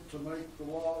sent to make the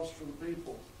laws for the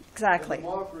people. Exactly. The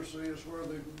democracy is where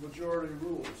the majority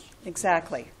rules.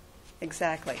 Exactly.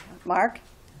 Exactly. Mark?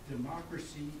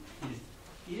 Democracy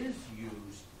is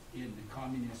used in the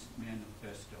Communist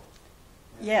Manifesto.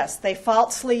 Yes, they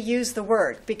falsely use the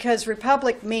word because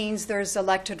republic means there's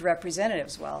elected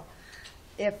representatives. Well,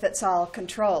 if it's all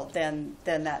controlled, then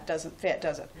that doesn't fit,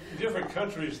 does it? In different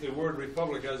countries, the word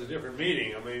republic has a different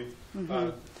meaning. I mean,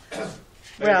 I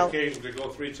Well- had occasion to go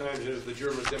 3 times into the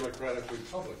German Democratic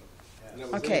Republic. And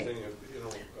that was Okay. anything,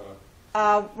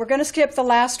 We're going to skip the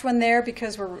last one there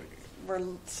because we're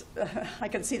I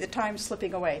can see the time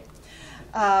slipping away.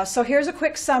 So here's a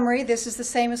quick summary. This is the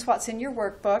same as what's in your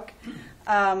workbook.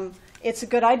 It's a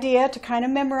good idea to kind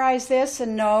of memorize this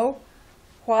and know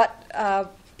what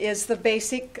is the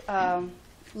basic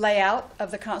layout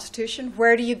of the Constitution.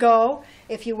 Where do you go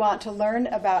if you want to learn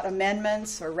about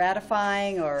amendments or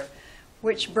ratifying or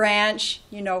which branch,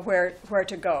 you know where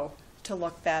to go to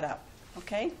look that up.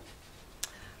 Okay?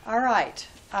 All right.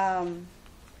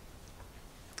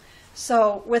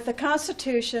 So with the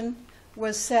Constitution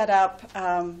was set up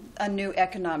a new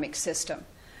economic system.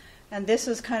 And this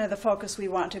is kind of the focus we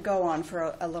want to go on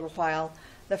for a little while,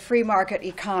 the free market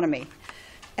economy.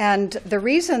 And the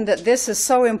reason that this is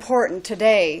so important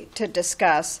today to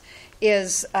discuss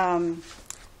is the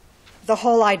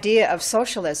whole idea of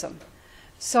socialism.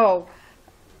 So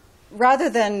rather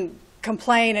than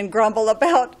complain and grumble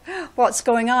about what's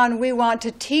going on, we want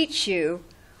to teach you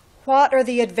what are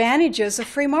the advantages of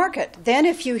free market. Then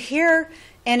if you hear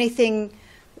anything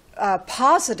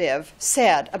positive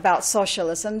said about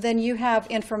socialism, then you have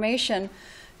information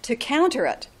to counter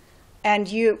it. And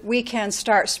we can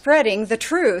start spreading the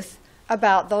truth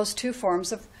about those two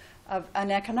forms of an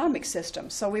economic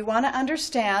system. So we want to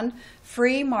understand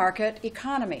free market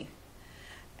economy.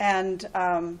 And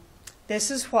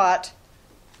this is what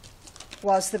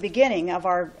was the beginning of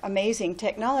our amazing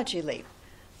technology leap.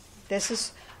 This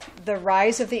is the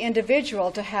rise of the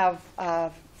individual to have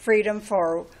freedom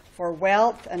for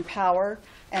wealth and power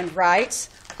and rights.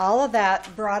 All of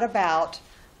that brought about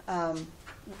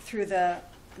through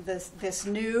this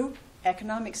new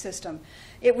economic system.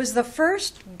 It was the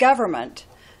first government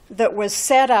that was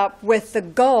set up with the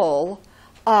goal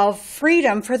of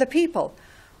freedom for the people.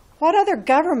 What other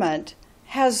government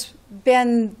has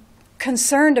been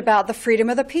concerned about the freedom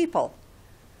of the people?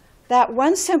 That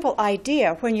one simple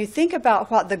idea, when you think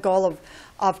about what the goal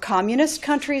of communist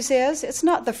countries is, it's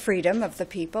not the freedom of the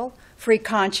people, free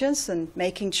conscience and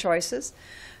making choices.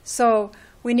 So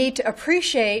we need to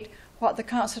appreciate what the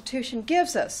Constitution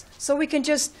gives us. So we can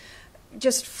just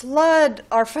flood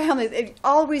our families,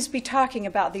 always be talking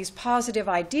about these positive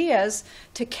ideas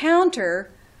to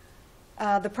counter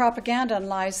the propaganda and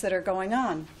lies that are going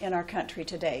on in our country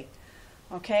today.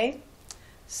 Okay?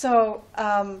 So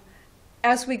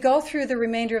as we go through the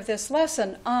remainder of this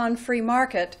lesson on free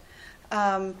market,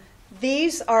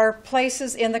 these are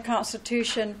places in the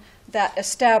Constitution that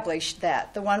established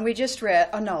that. The one we just read,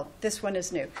 oh no, this one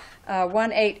is new.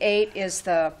 188 is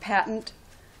the Patent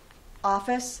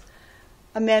Office.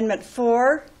 Amendment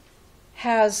 4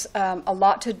 has a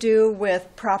lot to do with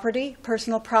property,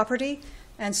 personal property,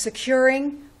 and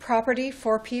securing property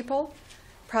for people,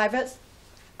 private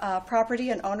property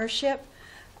and ownership.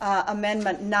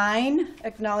 Amendment 9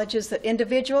 acknowledges that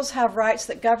individuals have rights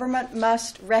that government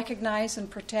must recognize and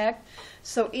protect.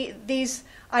 So these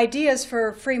ideas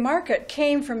for free market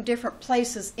came from different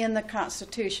places in the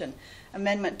Constitution.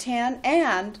 Amendment 10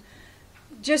 and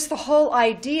just the whole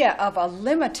idea of a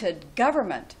limited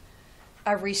government,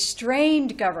 a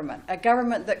restrained government, a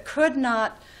government that could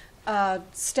not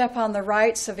step on the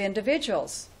rights of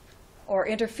individuals or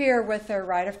interfere with their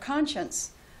right of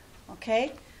conscience.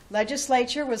 Okay?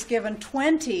 Legislature was given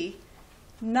 20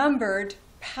 numbered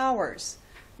powers.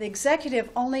 The executive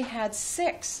only had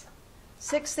 6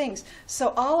 things.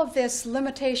 So all of this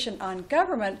limitation on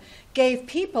government gave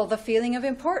people the feeling of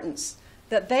importance,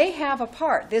 that they have a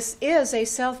part. This is a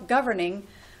self-governing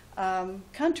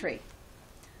country.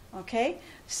 Okay?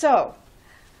 So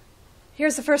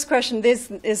here's the first question. This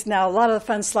is now a lot of the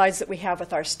fun slides that we have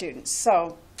with our students.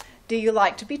 So, do you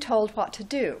like to be told what to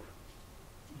do?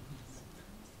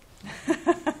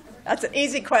 That's an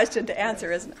easy question to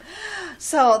answer, isn't it?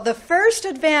 So the first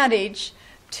advantage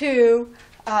to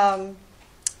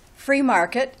free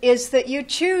market is that you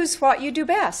choose what you do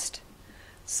best.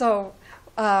 So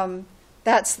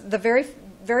that's the very,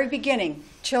 very beginning.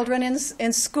 Children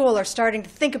in school are starting to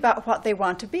think about what they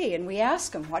want to be, and we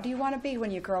ask them, what do you want to be when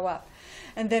you grow up?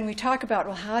 And then we talk about,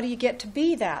 well, how do you get to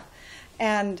be that?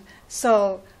 And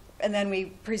then we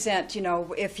present,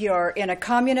 if you're in a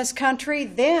communist country,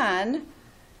 then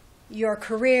your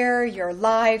career, your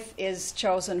life is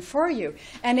chosen for you.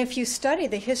 And if you study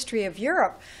the history of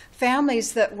Europe,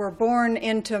 families that were born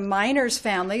into miners'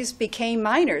 families became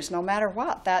miners no matter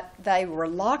what. That they were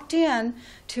locked in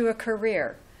to a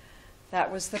career.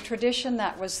 That was the tradition,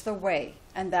 that was the way,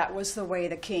 and that was the way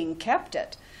the king kept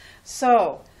it.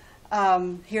 So,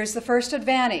 here's the first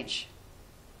advantage,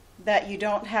 that you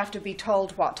don't have to be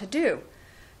told what to do.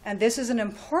 And this is an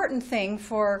important thing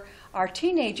for our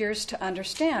teenagers to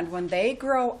understand. When they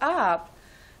grow up,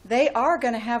 they are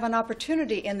going to have an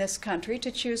opportunity in this country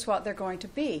to choose what they're going to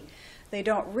be. They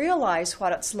don't realize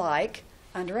what it's like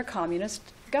under a communist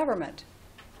government.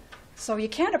 So you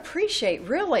can't appreciate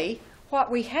really what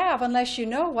we have unless you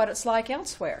know what it's like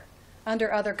elsewhere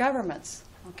under other governments.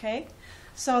 Okay?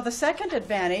 So the second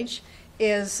advantage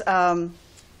is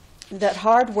that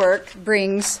hard work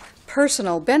brings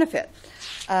personal benefit.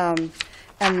 And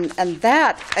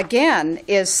that, again,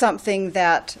 is something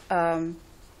that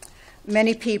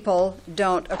many people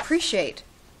don't appreciate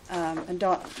and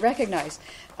don't recognize.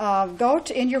 Go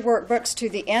to, in your workbooks, to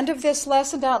the end of this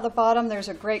lesson. Down at the bottom, there's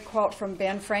a great quote from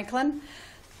Ben Franklin.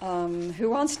 Who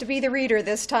wants to be the reader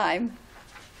this time?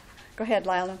 Go ahead,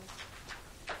 Lila.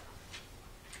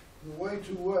 The way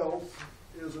to wealth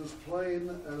is as plain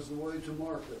as the way to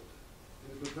market.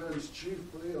 It depends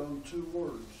chiefly on two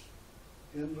words,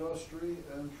 industry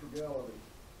and frugality.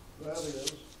 That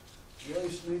is,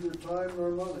 waste neither time nor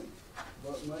money,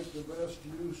 but make the best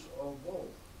use of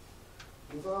both.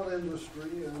 Without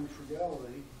industry and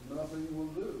frugality, nothing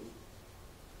will do,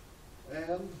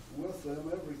 and with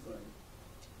them everything.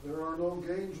 There are no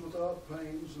gains without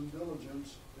pains, and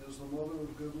diligence is the mother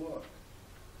of good luck.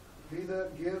 He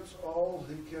that gets all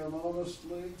he can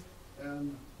honestly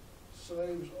and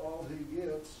saves all he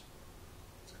gets,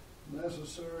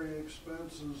 necessary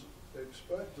expenses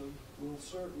expected, will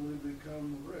certainly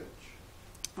become rich.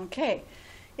 Okay.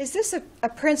 Is this a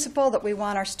principle that we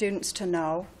want our students to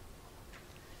know?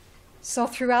 So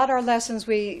throughout our lessons,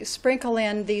 we sprinkle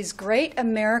in these great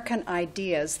American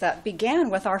ideas that began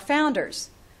with our founders.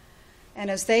 And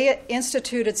as they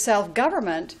instituted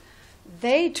self-government,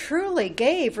 they truly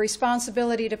gave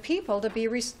responsibility to people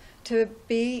to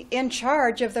be in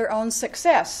charge of their own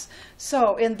success.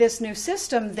 So in this new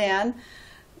system, then,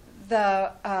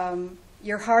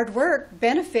 your hard work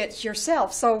benefits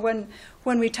yourself. So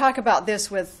when we talk about this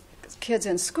with kids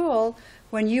in school,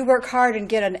 when you work hard and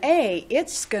get an A,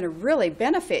 it's going to really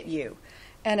benefit you.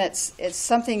 And it's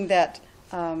something that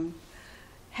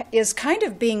is kind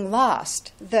of being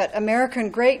lost, that American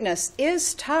greatness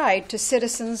is tied to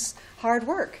citizens' hard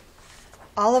work.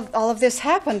 All of this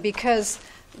happened because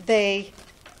they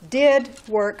did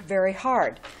work very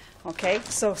hard. Okay,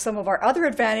 so some of our other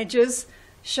advantages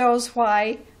shows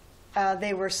why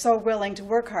they were so willing to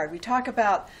work hard. We talk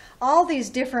about all these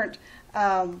different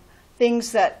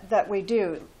things that we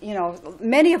do. You know,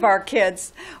 many of our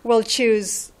kids will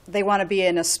choose, they want to be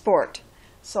in a sport.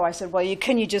 So I said, well,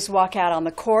 can you just walk out on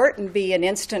the court and be an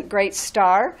instant great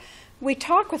star? We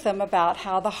talk with them about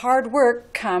how the hard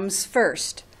work comes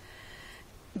first.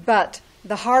 But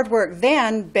the hard work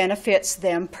then benefits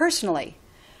them personally.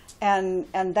 And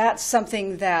that's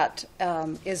something that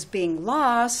is being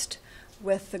lost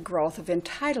with the growth of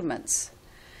entitlements.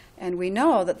 And we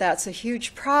know that that's a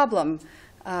huge problem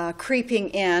creeping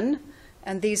in,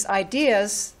 and these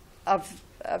ideas of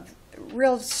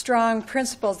real strong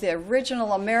principles, the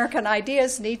original American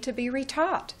ideas, need to be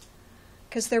retaught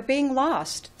because they're being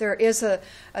lost. There is a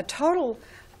total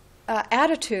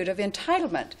attitude of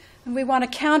entitlement, and we want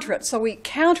to counter it. So we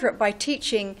counter it by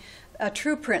teaching a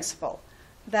true principle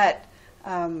that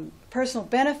personal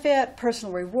benefit,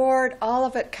 personal reward, all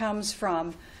of it comes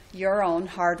from your own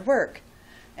hard work.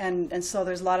 And so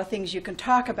there's a lot of things you can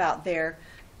talk about there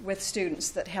with students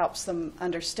that helps them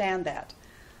understand that.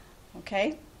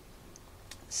 Okay?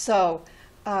 So,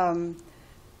 Sarah?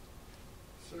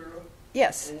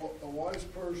 yes. A wise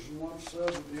person once said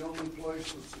that the only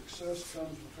place that success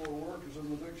comes before work is in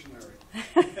the dictionary.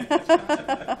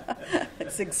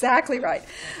 That's exactly right.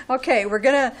 Okay, we're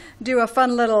going to do a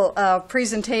fun little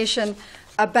presentation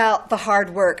about the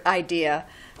hard work idea.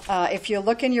 If you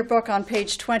look in your book on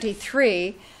page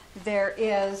 23, there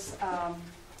is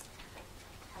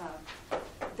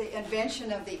the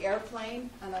invention of the airplane,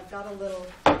 and I've got a little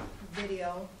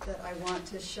video that I want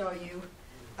to show you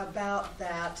about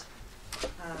that.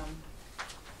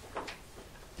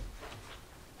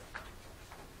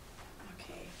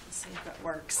 Okay, let's see if it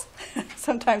works.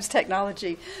 Sometimes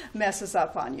technology messes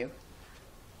up on you.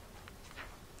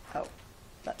 Oh,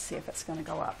 let's see if it's going to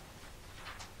go up.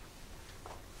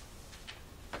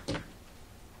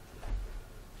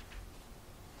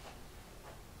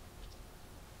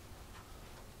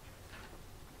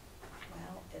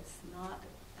 Well, it's not.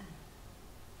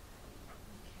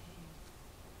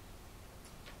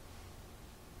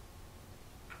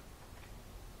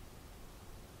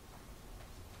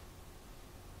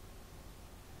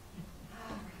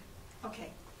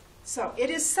 So it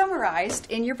is summarized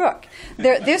in your book.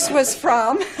 This was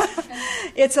from,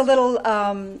 it's a little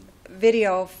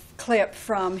video clip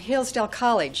from Hillsdale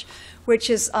College, which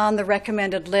is on the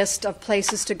recommended list of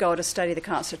places to go to study the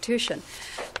Constitution.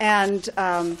 And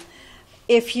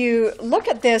if you look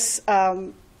at this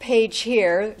page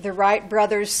here, the Wright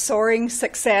brothers' soaring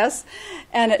success,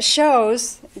 and it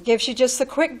gives you just the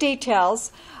quick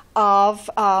details of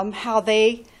how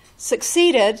they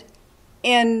succeeded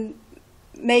in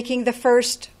making the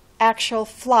first actual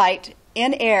flight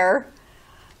in air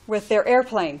with their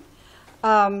airplane.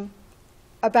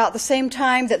 About the same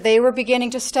time that they were beginning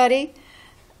to study,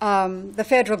 the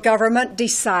federal government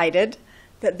decided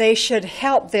that they should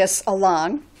help this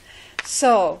along.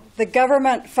 So the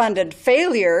government-funded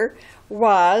failure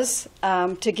was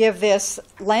to give this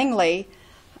Langley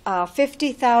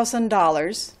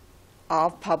 $50,000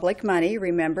 of public money.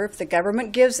 Remember, if the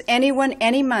government gives anyone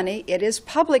any money, it is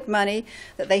public money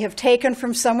that they have taken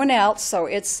from someone else, so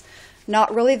it's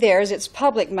not really theirs, it's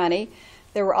public money.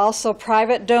 There were also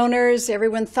private donors.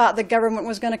 Everyone thought the government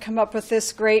was going to come up with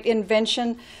this great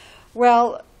invention.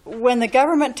 Well, when the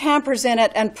government tampers in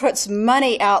it and puts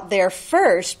money out there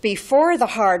first before the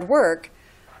hard work,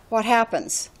 what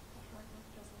happens?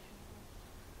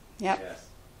 Yep. Yes.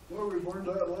 Well, we've learned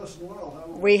that lesson well,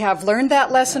 haven't we? We have learned that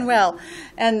lesson well.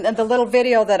 And the little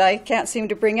video that I can't seem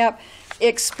to bring up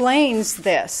explains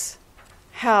this,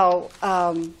 how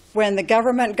when the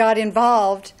government got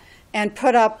involved and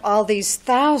put up all these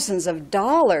thousands of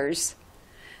dollars,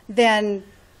 then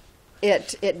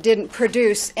it didn't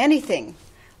produce anything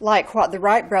like what the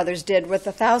Wright brothers did with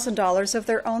the $1,000 of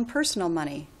their own personal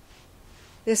money.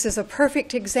 This is a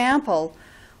perfect example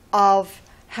of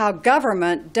how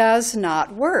government does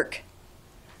not work.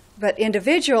 But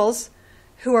individuals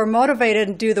who are motivated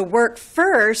and do the work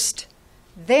first,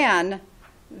 then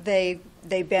they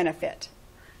benefit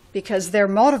because they're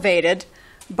motivated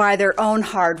by their own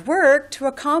hard work to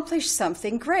accomplish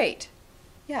something great.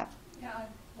 Yeah. Yeah, I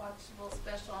watched a little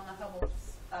special on the Hubble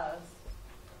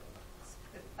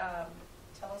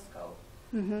telescope,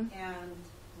 and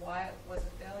why it was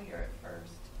a failure at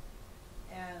first,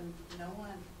 and no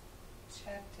one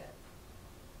checked it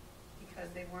because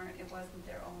it wasn't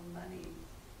their own money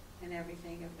and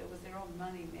everything. If it was their own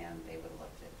money, man, they would have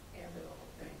looked at every little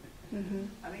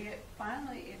thing. I mean,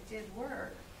 finally it did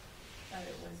work, but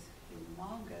it was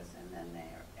humongous, and then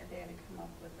they had to come up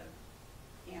with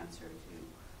an answer to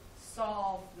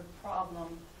solve the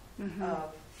problem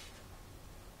of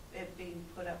it being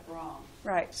put up wrong.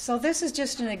 Right. So this is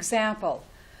just an example.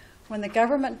 When the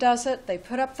government does it, they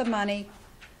put up the money,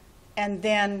 and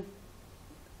then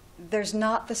there's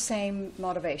not the same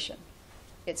motivation.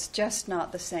 It's just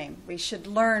not the same. We should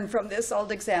learn from this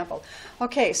old example.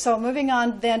 Okay, so moving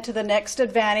on then to the next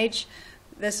advantage.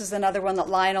 This is another one that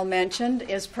Lionel mentioned,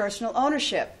 is personal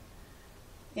ownership.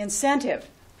 Incentive.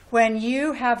 When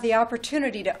you have the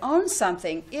opportunity to own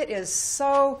something, it is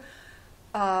so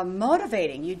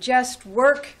motivating. You just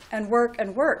work and work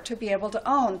and work to be able to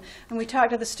own. And we talked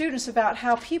to the students about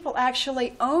how people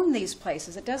actually own these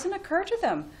places. It doesn't occur to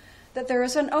them that there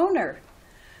is an owner.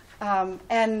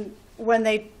 And when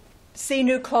they see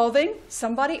new clothing,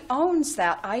 somebody owns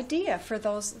that idea for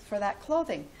that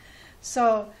clothing.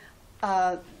 So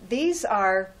these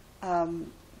are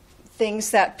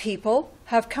things that people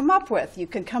have come up with. You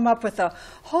can come up with a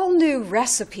whole new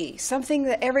recipe, something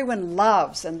that everyone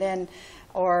loves, and then,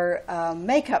 or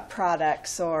makeup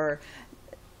products, or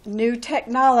new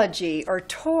technology, or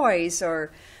toys,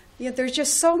 or there's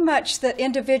just so much that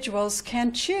individuals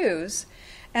can choose.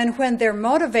 And when they're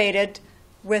motivated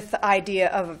with the idea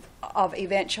of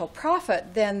eventual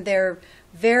profit, then they're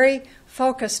very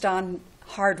focused on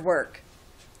hard work.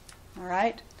 All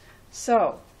right?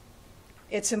 So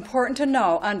it's important to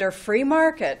know, under free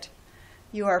market,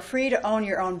 you are free to own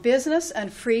your own business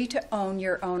and free to own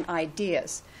your own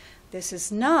ideas. This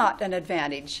is not an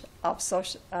advantage of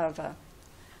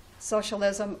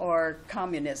socialism or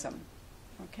communism.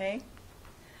 Okay?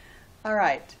 All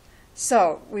right.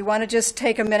 So we want to just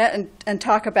take a minute and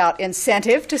talk about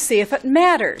incentive to see if it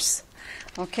matters.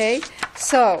 Okay?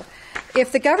 So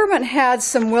if the government had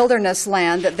some wilderness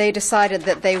land that they decided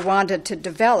that they wanted to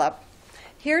develop,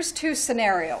 here's two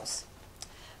scenarios.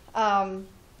 Under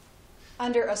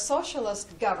a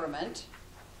socialist government,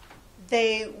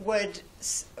 they would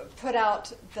put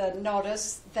out the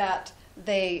notice that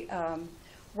they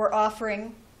were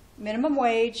offering minimum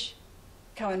wage,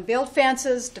 come and build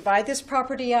fences, divide this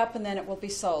property up, and then it will be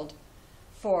sold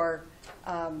for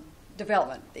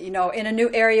development. In a new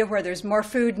area where there's more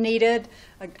food needed,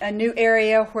 a new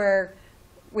area where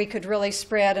we could really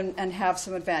spread and have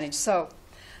some advantage. So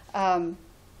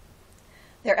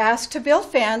They're asked to build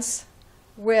fence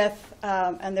with,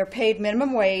 and they're paid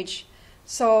minimum wage.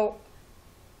 So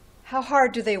how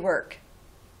hard do they work?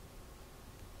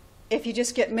 If you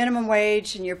just get minimum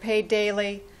wage and you're paid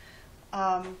daily,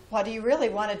 what do you really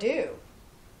want to do?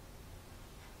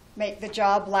 Make the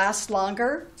job last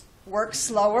longer? Work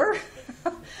slower?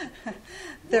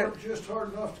 Work just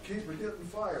hard enough to keep from getting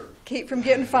fired. Keep from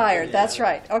getting fired, that's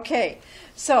right. Okay,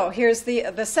 so here's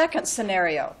the second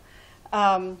scenario.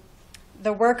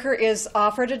 The worker is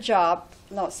offered a job,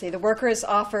 the worker is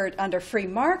offered under free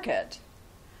market.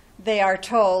 They are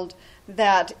told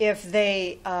that if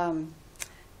they,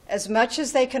 as much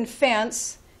as they can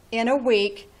fence in a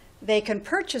week, they can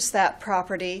purchase that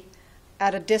property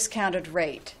at a discounted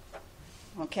rate.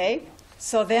 Okay,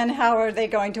 so then how are they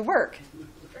going to work?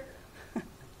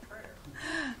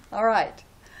 All right.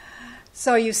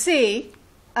 So you see,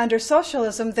 under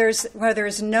socialism, where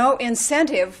there's no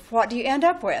incentive, what do you end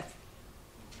up with?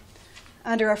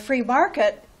 Under a free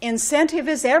market, incentive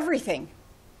is everything.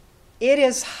 It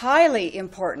is highly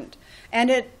important, and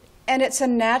it's a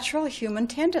natural human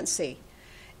tendency.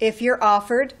 If you're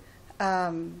offered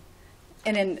an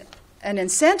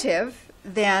incentive,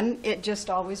 then it just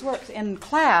always works. In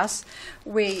class,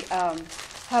 we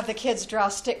have the kids draw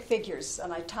stick figures,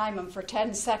 and I time them for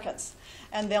 10 seconds.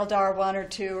 And they'll draw one or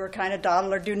two or kind of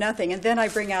dawdle or do nothing. And then I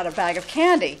bring out a bag of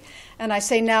candy. And I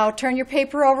say, now turn your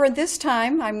paper over this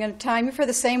time. I'm going to time you for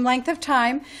the same length of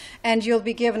time, and you'll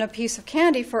be given a piece of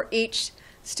candy for each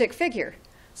stick figure.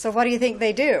 So what do you think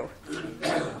they do?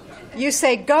 You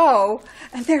say go,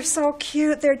 and they're so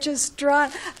cute. They're just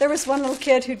drawn. There was one little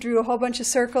kid who drew a whole bunch of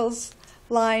circles,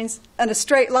 lines, and a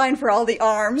straight line for all the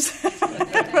arms.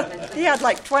 He had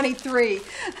like 23.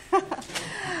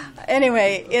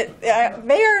 Anyway,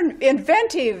 they are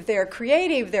inventive, they're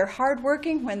creative, they're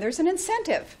hardworking when there's an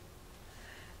incentive.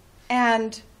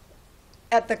 And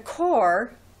at the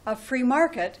core of free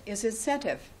market is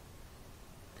incentive.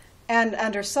 And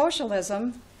under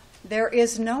socialism, there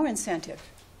is no incentive.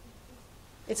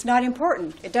 It's not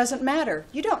important. It doesn't matter.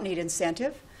 You don't need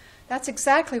incentive. That's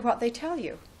exactly what they tell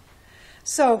you.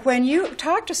 So when you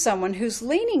talk to someone who's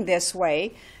leaning this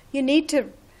way, you need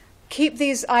to keep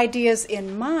these ideas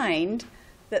in mind,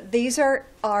 that these are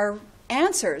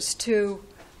answers to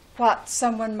what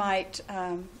someone might,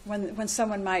 when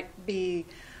someone might be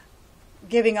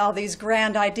giving all these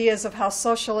grand ideas of how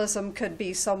socialism could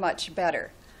be so much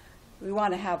better. We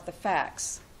want to have the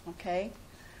facts, okay?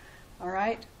 All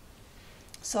right?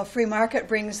 So free market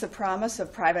brings the promise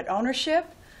of private ownership,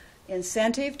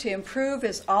 incentive to improve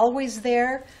is always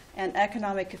there, and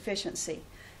economic efficiency.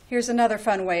 Here's another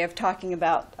fun way of talking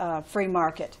about free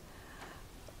market.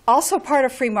 Also part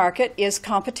of free market is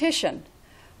competition.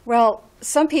 Well,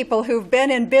 some people who've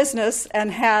been in business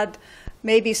and had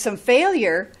maybe some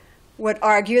failure would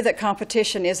argue that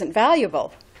competition isn't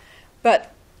valuable.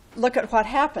 But look at what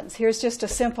happens. Here's just a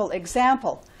simple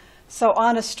example. So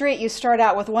on a street, you start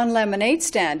out with one lemonade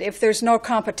stand. If there's no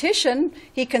competition,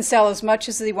 he can sell as much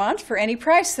as he wants for any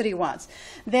price that he wants.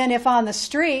 Then if on the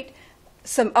street,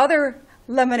 some other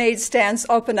lemonade stands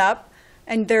open up,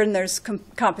 and then there's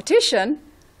competition,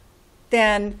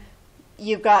 then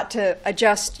you've got to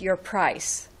adjust your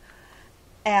price.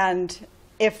 And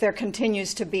if there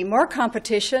continues to be more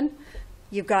competition,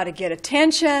 you've got to get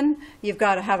attention, you've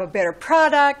got to have a better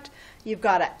product, you've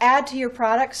got to add to your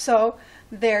product, so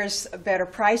there's better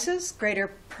prices, greater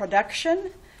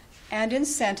production, and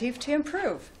incentive to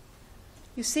improve.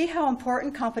 You see how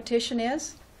important competition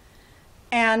is?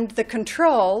 And the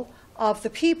control of the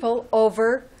people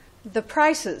over the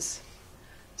prices.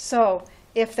 So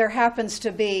if there happens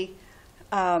to be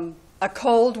a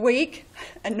cold week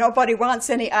and nobody wants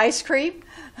any ice cream,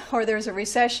 or there's a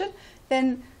recession,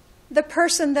 then the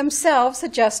person themselves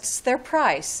adjusts their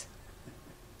price.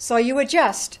 So you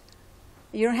adjust.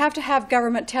 You don't have to have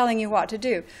government telling you what to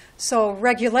do. So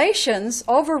regulations,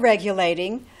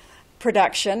 over-regulating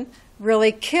production,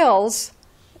 really kills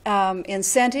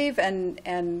incentive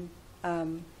and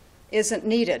isn't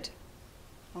needed.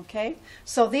 Okay?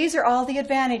 So these are all the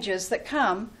advantages that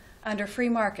come under free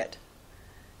market.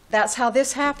 That's how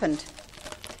this happened.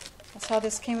 That's how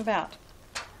this came about.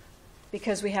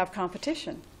 Because we have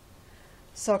competition.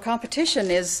 So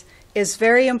competition is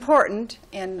very important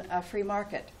in a free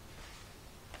market.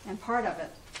 And part of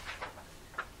it.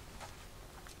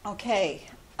 Okay,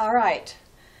 all right.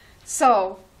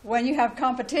 So when you have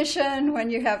competition, when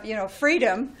you have,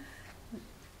 freedom,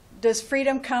 does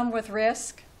freedom come with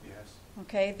risk? Yes.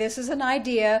 Okay, this is an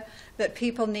idea that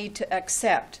people need to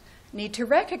accept, need to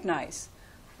recognize.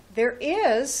 There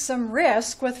is some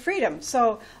risk with freedom.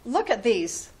 So look at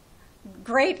these.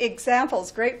 great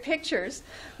examples, great pictures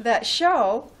that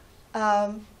show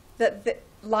that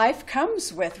life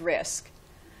comes with risk.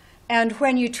 And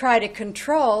when you try to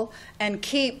control and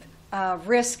keep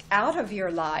risk out of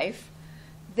your life,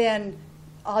 then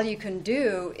all you can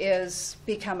do is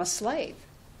become a slave.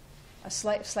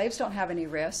 Slaves don't have any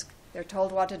risk. They're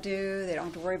told what to do. They don't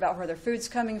have to worry about where their food's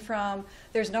coming from.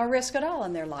 There's no risk at all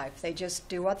in their life. They just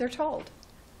do what they're told.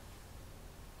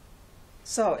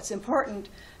 So it's important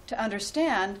to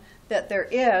understand that there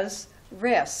is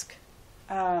risk.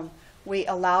 We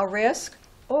allow risk,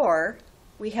 or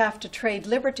we have to trade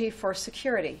liberty for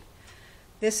security.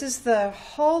 This is the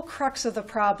whole crux of the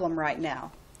problem right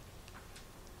now.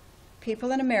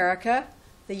 People in America,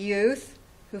 the youth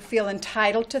who feel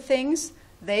entitled to things,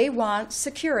 they want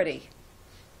security.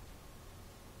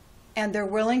 And they're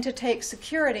willing to take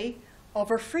security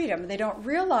over freedom. They don't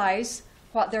realize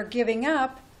what they're giving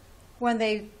up when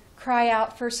they cry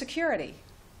out for security.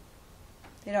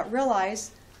 They don't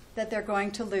realize that they're going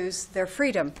to lose their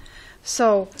freedom.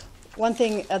 So one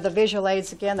thing, the visual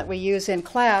aids, again, that we use in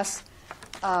class,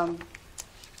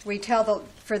 we tell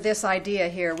for this idea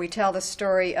here, we tell the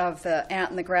story of the ant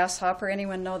and the grasshopper.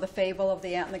 Anyone know the fable of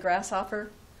the ant and the grasshopper?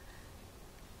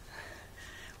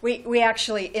 We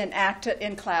actually enact it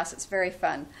in class. It's very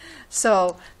fun.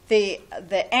 So the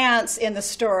ants in the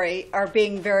story are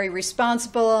being very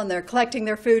responsible, and they're collecting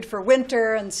their food for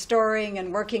winter and storing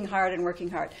and working hard and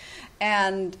working hard.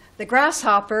 And the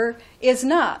grasshopper is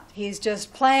not. He's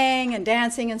just playing and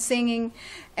dancing and singing.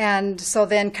 And so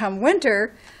then come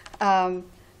winter,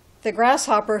 the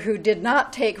grasshopper who did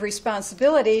not take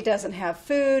responsibility doesn't have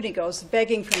food. He goes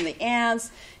begging from the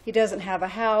ants. He doesn't have a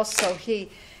house, so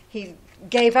he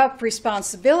gave up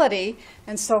responsibility,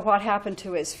 and so what happened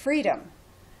to his freedom?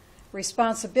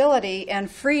 Responsibility and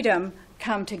freedom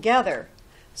come together.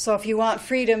 So if you want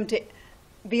freedom to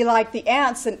be like the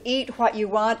ants and eat what you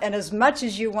want and as much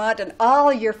as you want and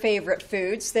all your favorite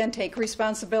foods, then take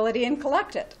responsibility and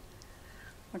collect it.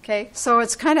 Okay, so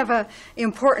it's kind of an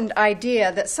important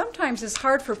idea that sometimes is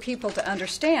hard for people to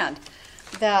understand,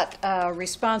 that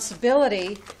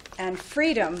responsibility and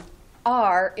freedom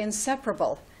are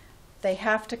inseparable. They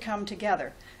have to come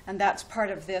together, and that's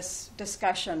part of this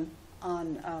discussion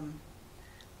on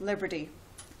liberty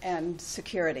and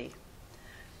security.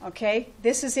 Okay,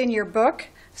 this is in your book,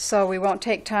 so we won't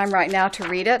take time right now to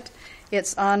read it.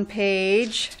 It's on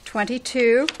page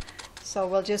 22. So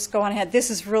we'll just go on ahead. This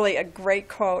is really a great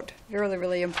quote, really,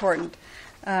 really important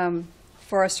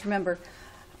for us to remember.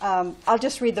 I'll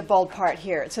just read the bold part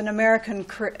here. It's an American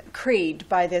creed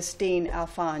by this Dean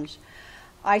Alphonse.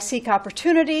 I seek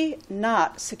opportunity,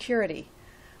 not security.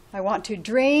 I want to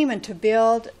dream and to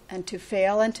build and to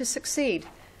fail and to succeed.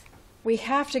 We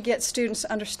have to get students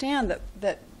to understand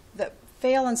that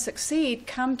fail and succeed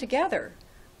come together.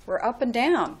 We're up and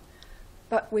down,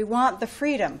 but we want the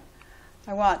freedom.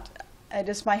 It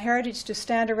is my heritage to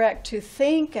stand erect, to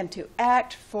think and to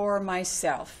act for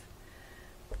myself,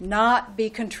 not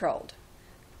be controlled.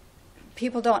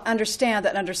 People don't understand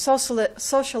that under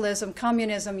socialism,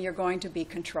 communism, you're going to be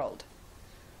controlled.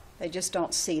 They just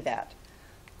don't see that.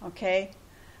 Okay?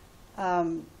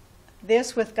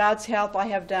 This, with God's help, I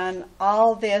have done.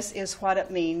 All this is what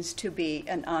it means to be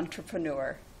an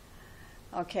entrepreneur.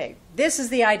 Okay, this is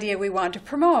the idea we want to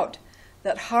promote,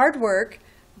 that hard work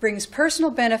brings personal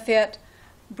benefit,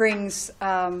 brings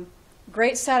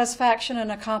great satisfaction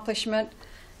and accomplishment.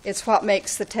 It's what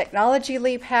makes the technology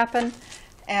leap happen,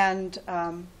 and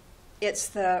it's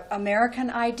the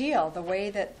American ideal, the way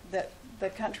that the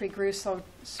country grew so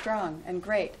strong and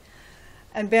great.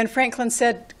 And Ben Franklin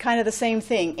said kind of the same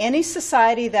thing. Any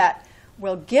society that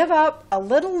will give up a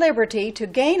little liberty to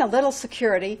gain a little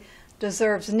security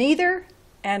deserves neither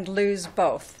and lose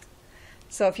both.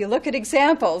 So if you look at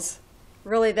examples,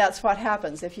 really that's what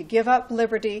happens. If you give up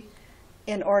liberty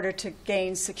in order to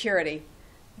gain security,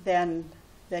 then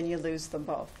you lose them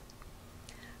both.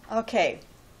 Okay.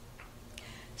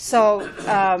 So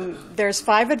there's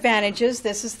 5 advantages.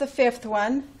 This is the 5th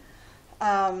one.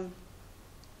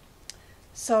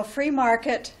 So free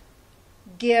market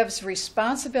gives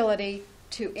responsibility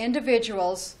to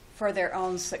individuals for their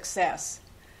own success.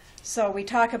 So we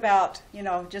talk about,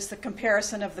 just the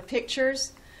comparison of the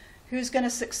pictures, who's going to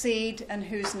succeed and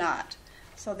who's not.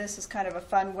 So this is kind of a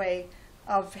fun way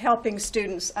of helping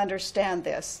students understand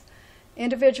this.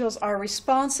 Individuals are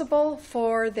responsible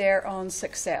for their own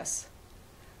success.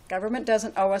 Government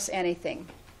doesn't owe us anything.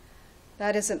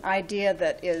 That is an idea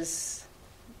that is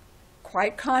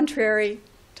quite contrary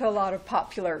to a lot of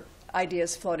popular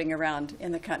ideas floating around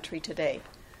in the country today.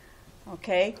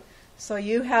 Okay? So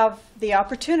you have the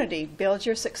opportunity, build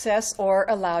your success or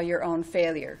allow your own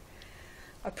failure.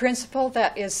 A principle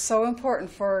that is so important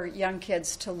for young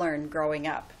kids to learn growing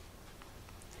up.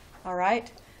 All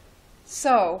right?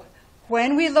 So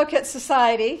when we look at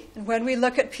society and when we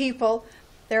look at people,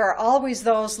 there are always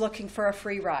those looking for a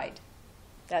free ride.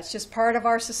 That's just part of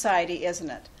our society, isn't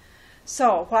it?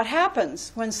 So what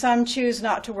happens when some choose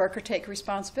not to work or take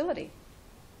responsibility?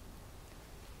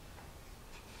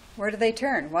 Where do they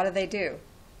turn? What do they do?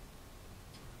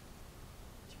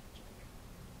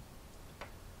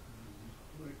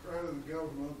 They cry to the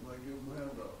government and they give them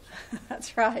handouts.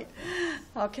 That's right.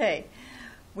 Okay.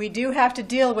 We do have to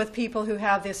deal with people who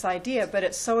have this idea, but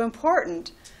it's so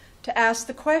important to ask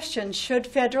the question, should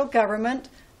federal government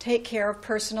take care of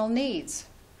personal needs?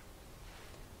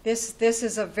 This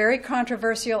is a very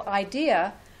controversial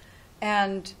idea,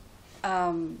 and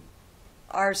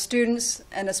our students,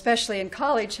 and especially in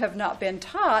college, have not been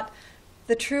taught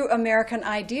the true American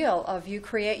ideal of you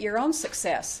create your own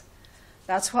success.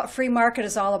 That's what free market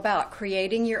is all about,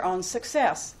 creating your own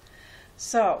success.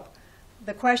 So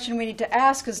the question we need to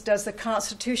ask is, does the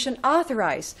Constitution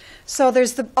authorize? So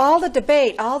there's all the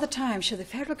debate all the time. Should the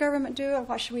federal government do it?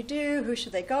 What should we do? Who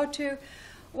should they go to?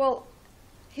 Well,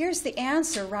 here's the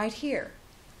answer right here.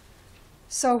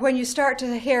 So when you start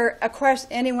to hear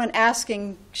anyone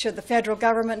asking, should the federal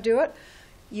government do it?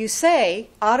 You say,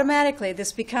 automatically,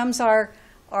 this becomes our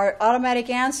automatic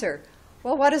answer.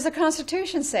 Well, what does the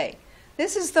Constitution say?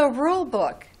 This is the rule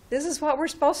book. This is what we're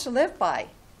supposed to live by.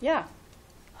 Yeah.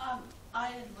 I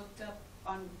had looked up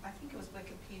on, I think it was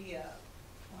Wikipedia,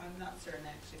 well, I'm not certain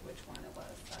actually which one it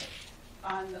was, but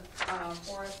on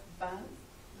Horace Bunce,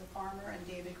 the farmer, and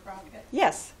David Crockett.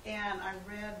 Yes. And I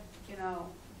read,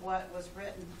 what was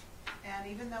written. And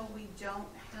even though we don't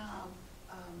have,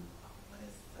 what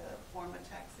is the form of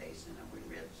taxation that we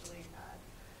originally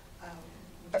had?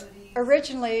 Duties.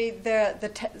 Originally,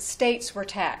 the states were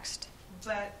taxed.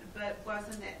 But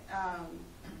wasn't it,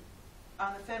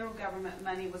 on the federal government,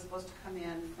 money was supposed to come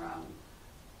in from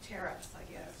tariffs, I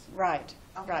guess. Right,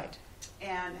 Okay. right.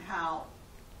 And how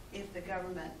if the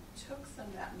government took some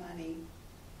of that money,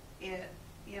 it,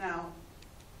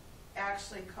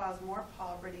 actually caused more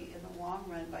poverty in the long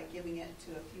run by giving it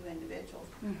to a few individuals.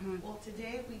 Mm-hmm. Well,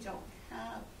 today we don't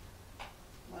have,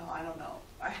 well, I don't know.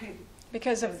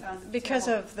 Because of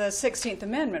the 16th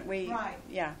Amendment, Right.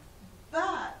 Yeah.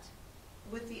 But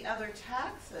with the other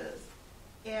taxes,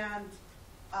 and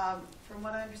from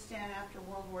what I understand, after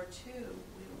World War II,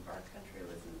 our country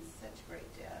was in such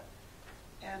great debt,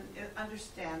 and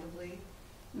understandably,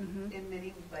 Mm-hmm. in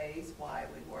many ways, why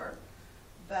we were,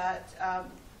 but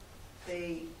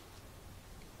they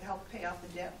helped pay off the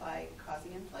debt by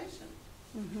causing inflation,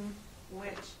 Mm-hmm.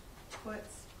 which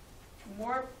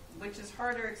is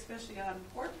harder, especially on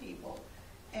poor people,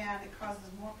 and it causes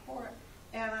more poor.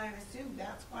 And I assume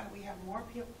that's why we have more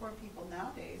poor people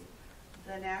nowadays.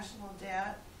 The national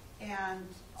debt and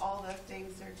all the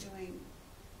things they're doing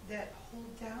that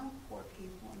hold down poor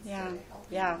people instead Yeah, of helping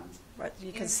yeah. them. Right.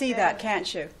 You can see that,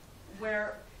 can't you?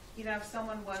 Where, if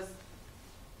someone was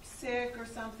sick or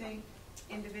something,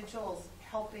 individuals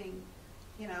helping,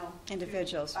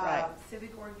 Individuals, through, right.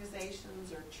 civic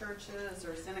organizations or churches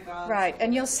or synagogues. Right, or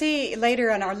and you'll whatever. see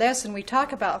later in our lesson we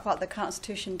talk about what the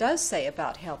Constitution does say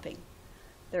about helping.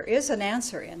 There is an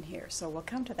answer in here, so we'll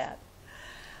come to that.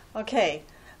 Okay,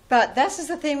 but this is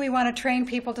the thing we want to train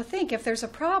people to think. If there's a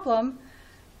problem,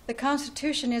 the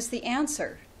Constitution is the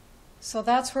answer. So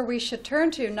that's where we should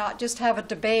turn to, not just have a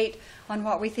debate on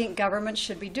what we think government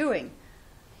should be doing.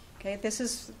 Okay, this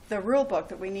is the rule book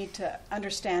that we need to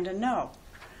understand and know.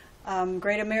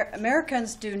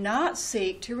 Americans do not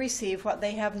seek to receive what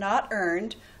they have not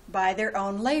earned by their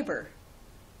own labor.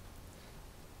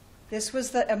 This was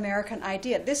the American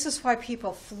idea. This is why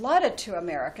people flooded to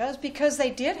America, is because they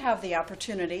did have the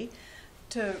opportunity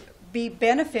to be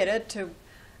benefited, to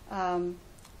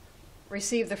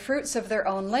receive the fruits of their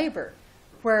own labor,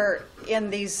 where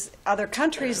in these other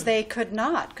countries they could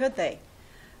not, could they?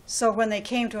 So when they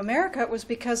came to America, it was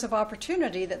because of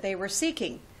opportunity that they were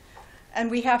seeking. And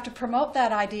we have to promote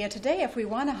that idea today if we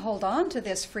want to hold on to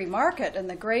this free market and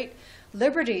the great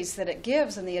liberties that it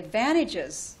gives and the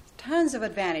advantages, tons of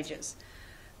advantages.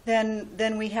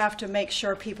 Then we have to make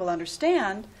sure people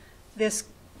understand this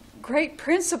great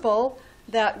principle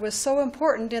that was so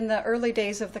important in the early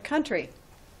days of the country.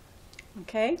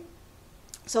 Okay?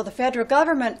 So the federal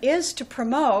government is to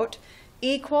promote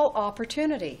equal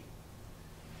opportunity,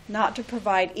 not to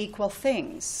provide equal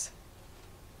things.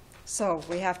 So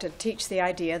we have to teach the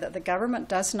idea that the government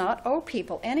does not owe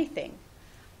people anything.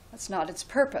 That's not its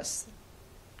purpose.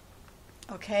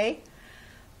 Okay?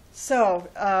 So,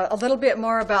 a little bit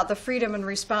more about the freedom and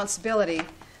responsibility.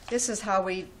 This is how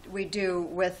we do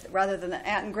with, rather than the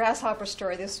ant and grasshopper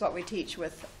story, this is what we teach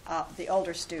with the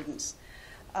older students.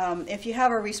 If you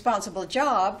have a responsible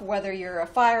job, whether you're a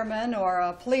fireman or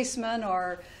a policeman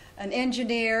or an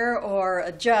engineer or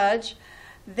a judge,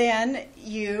 then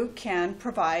you can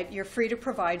provide, you're free to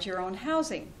provide your own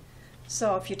housing.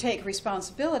 So if you take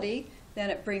responsibility, then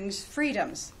it brings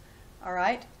freedoms, all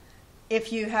right?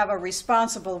 If you have a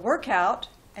responsible workout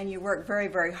and you work very,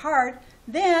 very hard,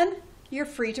 then you're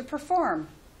free to perform.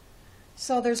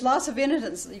 So there's lots of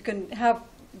incidents. You can have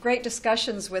great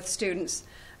discussions with students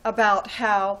about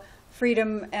how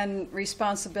freedom and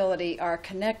responsibility are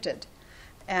connected,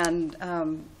 and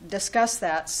discuss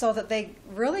that so that they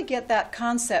really get that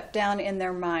concept down in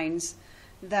their minds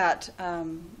that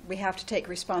we have to take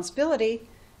responsibility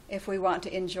if we want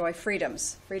to enjoy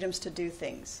freedoms to do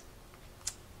things.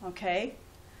 Okay?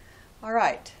 All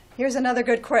right. Here's another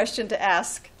good question to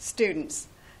ask students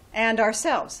and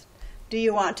ourselves. Do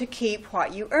you want to keep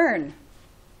what you earn?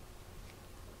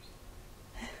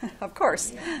 Of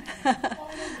course.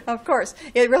 Of course.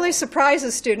 It really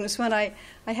surprises students when I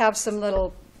have some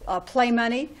little play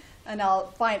money, and I'll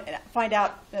find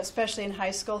out, especially in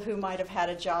high school, who might have had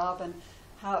a job, and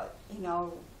how,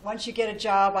 once you get a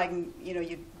job,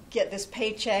 you get this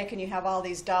paycheck and you have all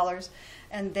these dollars,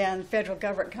 and then the federal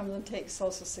government comes and takes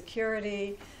Social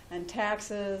Security and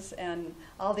taxes and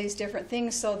all these different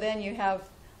things, so then you have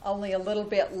only a little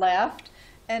bit left,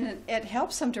 and it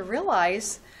helps them to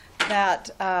realize that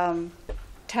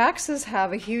taxes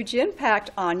have a huge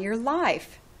impact on your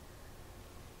life.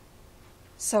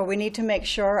 So we need to make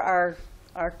sure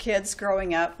our kids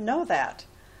growing up know that.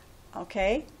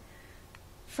 Okay?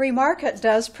 Free market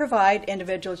does provide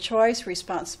individual choice,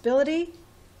 responsibility,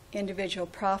 individual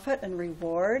profit and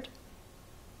reward.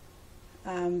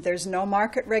 There's no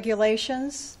market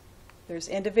regulations. There's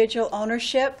individual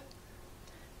ownership.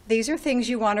 These are things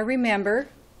you want to remember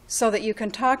so that you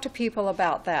can talk to people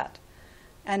about that.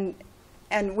 And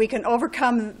we can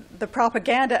overcome the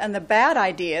propaganda and the bad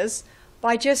ideas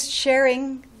by just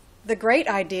sharing the great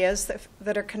ideas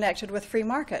that are connected with free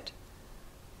market.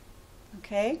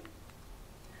 Okay?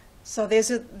 So this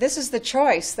is the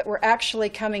choice that we're actually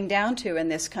coming down to in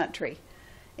this country.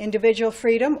 Individual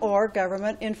freedom or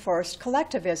government-enforced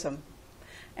collectivism.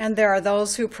 And there are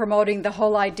those who are promoting the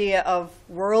whole idea of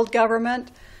world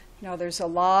government. There's a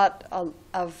lot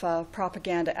of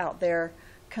propaganda out there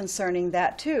concerning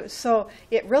that too. So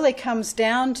it really comes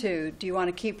down to, do you want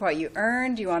to keep what you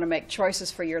earn? Do you want to make choices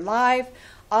for your life?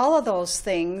 All of those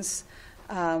things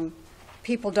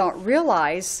people don't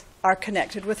realize are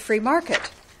connected with free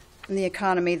market and the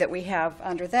economy that we have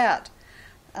under that.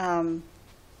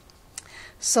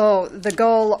 So the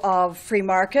goal of free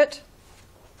market,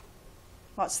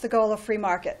 what's the goal of free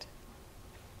market?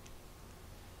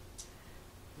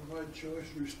 Provide choice,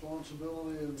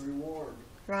 responsibility, and reward.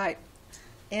 Right.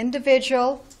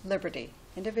 Individual liberty.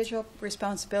 Individual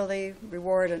responsibility,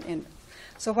 reward, and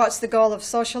so what's the goal of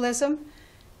socialism?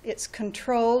 It's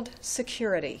controlled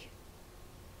security.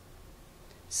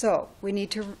 So we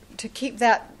need to keep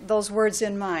those words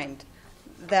in mind,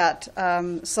 that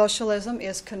socialism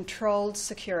is controlled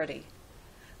security.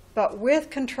 But with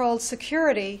controlled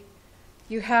security,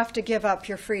 you have to give up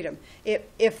your freedom.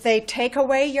 If they take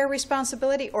away your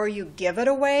responsibility or you give it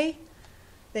away,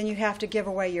 then you have to give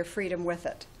away your freedom with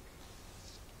it.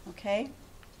 Okay?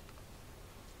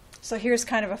 So here's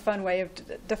kind of a fun way of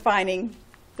defining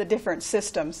the different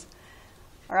systems.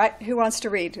 All right, who wants to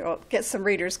read? We'll get some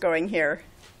readers going here.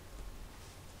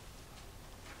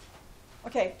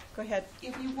 Okay, go ahead.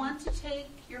 If you want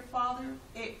your father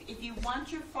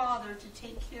to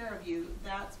take care of you,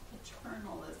 that's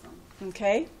paternalism.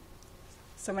 Okay.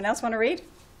 Someone else want to read?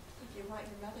 If you want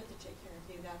your mother to take care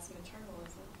of you, that's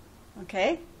maternalism.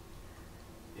 Okay.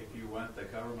 If you want the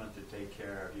government to take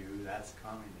care of you, that's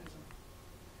communism.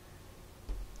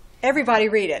 Everybody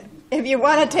read it. If you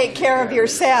want to take care of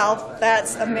yourself,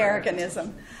 that's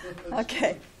Americanism.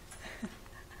 Okay.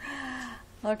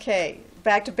 Okay.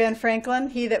 Back to Ben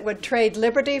Franklin. He that would trade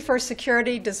liberty for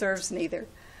security deserves neither.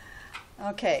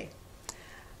 Okay.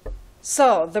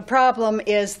 So the problem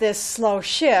is this slow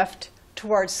shift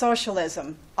towards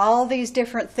socialism. All these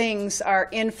different things are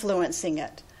influencing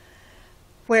it,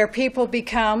 where people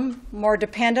become more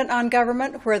dependent on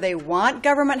government, where they want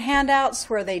government handouts,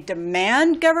 where they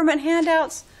demand government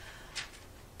handouts.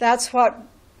 That's what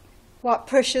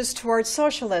pushes towards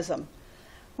socialism.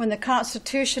 When the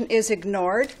Constitution is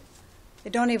ignored, they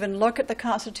don't even look at the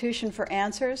Constitution for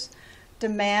answers.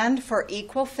 Demand for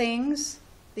equal things,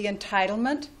 the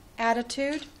entitlement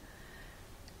attitude.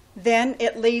 then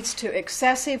it leads to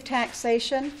excessive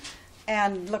taxation,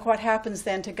 and look what happens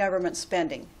then to government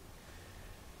spending.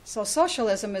 So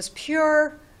socialism is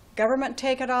pure government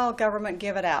take it all, government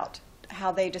give it out,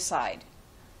 how they decide.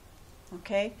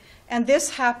 Okay? And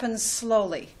this happens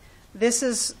slowly. This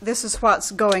is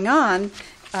what's going on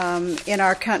in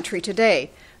our country today.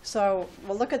 So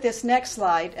we'll look at this next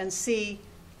slide and see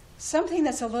something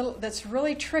that's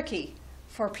really tricky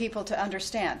for people to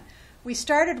understand. We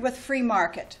started with free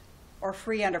market or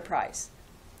free enterprise.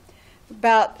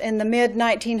 About in the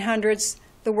mid-1900s,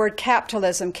 the word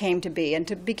capitalism came to be. And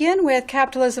to begin with,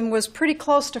 capitalism was pretty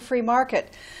close to free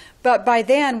market. But by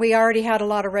then, we already had a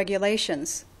lot of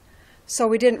regulations. So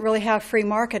we didn't really have free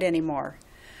market anymore.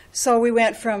 So we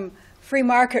went from free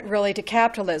market really to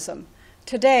capitalism.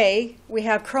 Today, we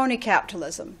have crony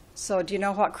capitalism. So do you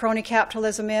know what crony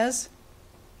capitalism is?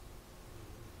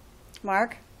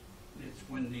 Mark? It's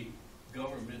when the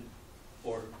government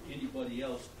or anybody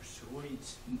else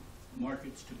persuades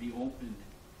markets to be opened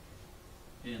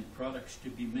and products to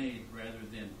be made rather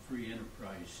than free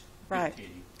enterprise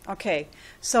dictating. Right. Okay.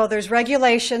 So there's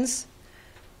regulations.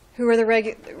 Who are the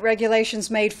regulations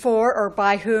made for or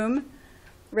by whom?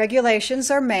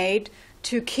 Regulations are made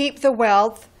to keep the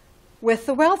wealth with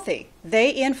the wealthy.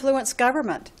 They influence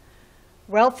government.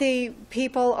 Wealthy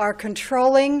people are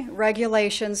controlling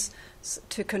regulations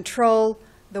to control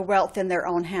the wealth in their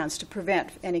own hands to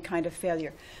prevent any kind of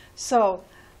failure. So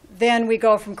then we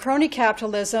go from crony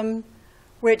capitalism,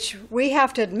 which we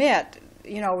have to admit,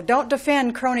 don't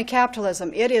defend crony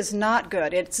capitalism. It is not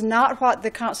good. It's not what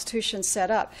the Constitution set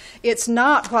up. It's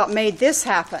not what made this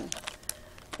happen.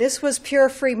 This was pure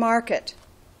free market.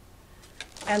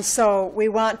 And so we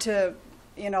want to,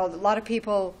 a lot of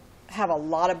people have a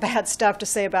lot of bad stuff to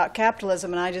say about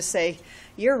capitalism, and I just say,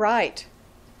 you're right.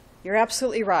 You're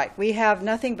absolutely right. We have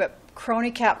nothing but crony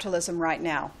capitalism right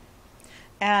now.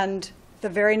 And the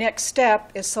very next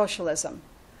step is socialism.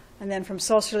 And then from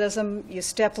socialism, you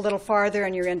step a little farther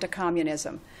and you're into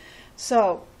communism.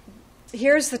 So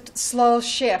here's the slow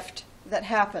shift that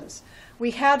happens.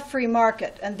 We had free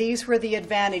market, and these were the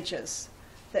advantages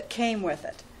that came with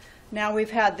it. Now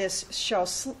we've had this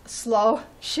slow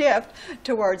shift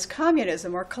towards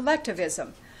communism or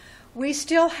collectivism. We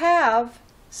still have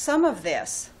some of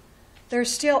this.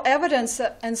 There's still evidence,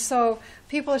 and so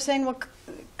people are saying, well,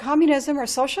 communism or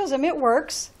socialism, it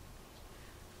works.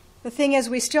 The thing is,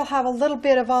 we still have a little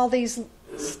bit of all these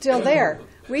still there.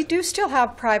 We do still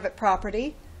have private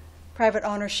property, private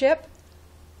ownership.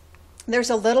 There's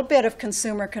a little bit of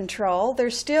consumer control.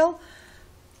 There's still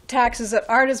taxes that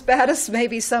aren't as bad as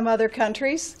maybe some other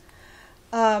countries.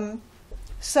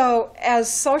 So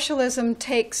as socialism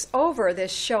takes over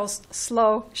this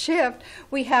slow shift,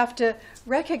 we have to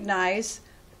recognize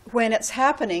when it's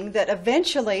happening that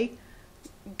eventually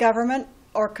government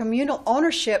or communal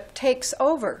ownership takes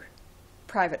over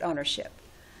private ownership.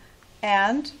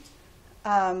 And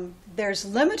there's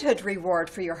limited reward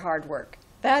for your hard work.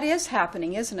 That is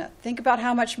happening, isn't it? Think about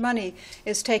how much money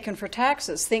is taken for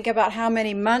taxes. Think about how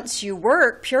many months you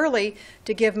work purely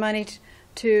to give money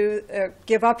to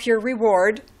give up your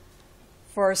reward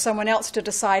for someone else to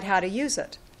decide how to use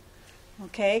it.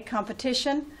 Okay,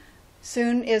 competition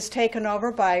soon is taken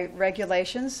over by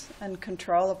regulations and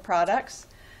control of products.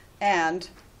 And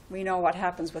we know what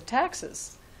happens with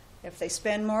taxes. If they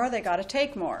spend more, they got to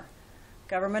take more.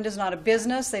 Government is not a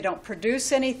business. They don't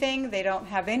produce anything. They don't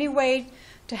have any way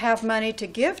to have money to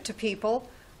give to people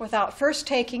without first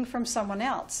taking from someone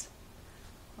else.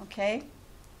 Okay?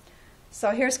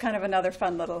 So here's kind of another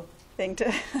fun little thing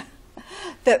to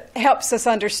that helps us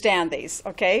understand these.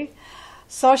 Okay?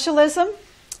 Socialism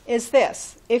is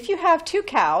this. If you have 2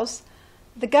 cows,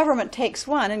 the government takes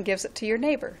one and gives it to your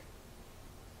neighbor.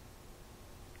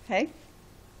 Okay?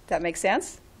 That makes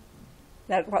sense?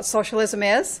 That what socialism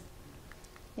is?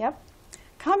 Yep.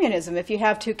 Communism, if you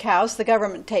have 2 cows, the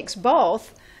government takes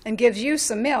both and gives you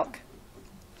some milk.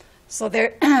 So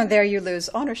there you lose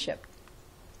ownership.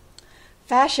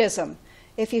 Fascism,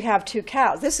 if you have 2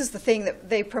 cows. This is the thing that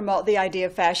they promote, the idea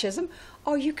of fascism.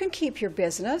 Oh, you can keep your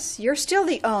business. You're still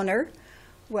the owner.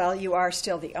 Well, you are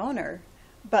still the owner,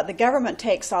 but the government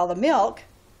takes all the milk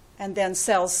and then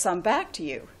sells some back to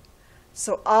you.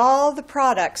 So all the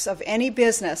products of any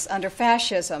business under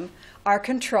fascism are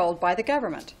controlled by the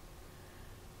government.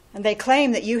 And they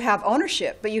claim that you have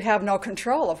ownership, but you have no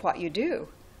control of what you do.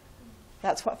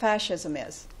 That's what fascism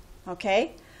is.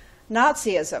 Okay?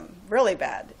 Nazism, really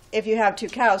bad. If you have 2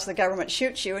 cows, the government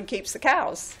shoots you and keeps the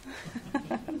cows.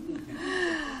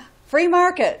 Free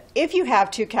market. If you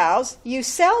have 2 cows, you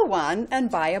sell one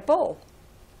and buy a bull.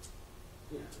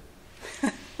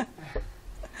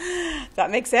 Does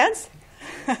that make sense?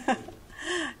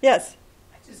 Yes.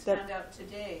 I just found out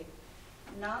today,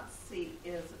 Nazi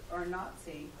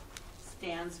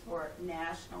stands for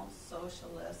National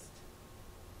Socialist.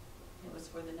 It was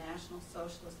for the National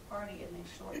Socialist Party, and they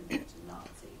shortened it to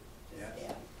Nazi.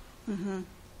 Yes. Mm-hmm.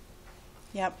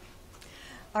 Yep.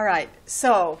 All right.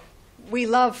 So we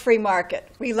love free market.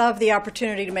 We love the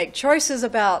opportunity to make choices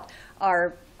about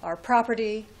our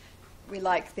property. We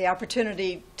like the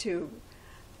opportunity to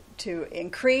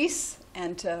increase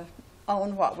and to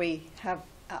own what we have,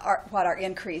 what our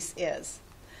increase is.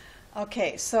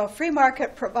 Okay, so free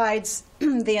market provides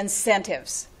the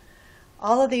incentives.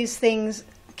 All of these things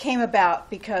came about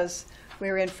because we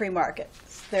were in free market.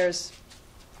 There's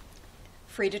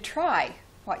free to try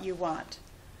what you want,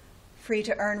 free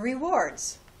to earn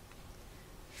rewards,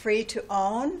 free to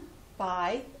own,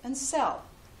 buy, and sell.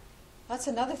 That's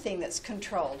another thing that's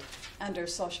controlled under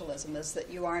socialism, is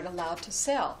that you aren't allowed to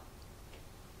sell.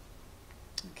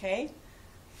 Okay?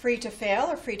 Free to fail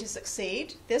or free to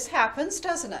succeed. This happens,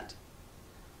 doesn't it?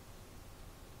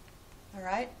 All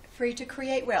right? Free to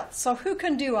create wealth. So who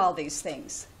can do all these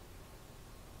things?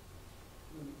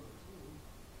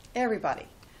 Everybody.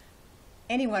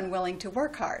 Anyone willing to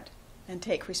work hard and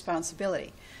take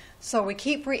responsibility. So we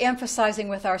keep re-emphasizing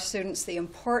with our students the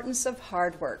importance of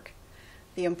hard work,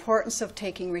 the importance of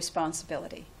taking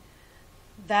responsibility.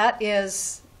 That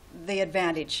is the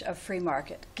advantage of free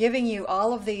market, giving you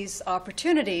all of these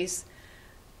opportunities,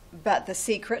 but the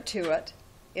secret to it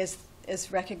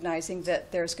is recognizing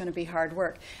that there's going to be hard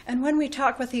work. And when we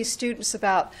talk with these students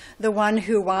about the one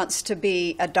who wants to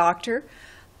be a doctor,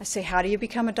 I say, how do you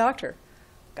become a doctor?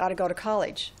 Got to go to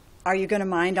college. Are you going to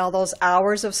mind all those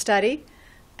hours of study?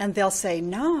 And they'll say,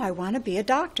 no, I want to be a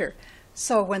doctor.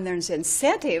 So when there's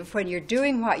incentive, when you're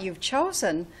doing what you've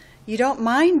chosen, you don't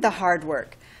mind the hard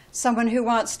work. Someone who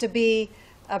wants to be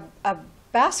a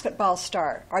basketball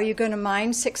star, are you going to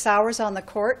mind 6 hours on the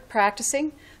court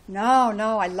practicing? No,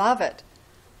 I love it.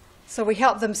 So we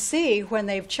help them see when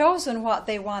they've chosen what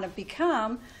they want to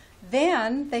become,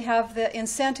 then they have the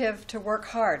incentive to work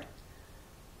hard.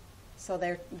 So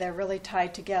they're really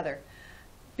tied together.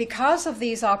 Because of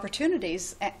these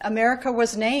opportunities, America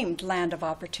was named Land of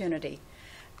Opportunity.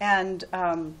 And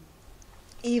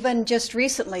even just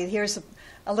recently, here's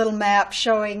a little map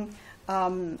showing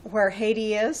where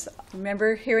Haiti is.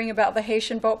 Remember hearing about the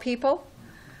Haitian boat people?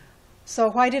 So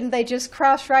why didn't they just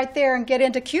cross right there and get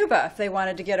into Cuba if they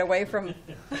wanted to get away from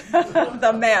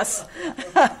the mess?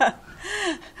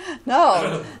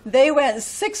 No, they went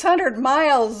 600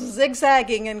 miles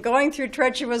zigzagging and going through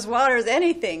treacherous waters,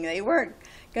 anything. They weren't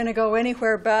going to go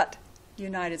anywhere but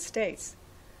United States.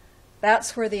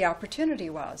 That's where the opportunity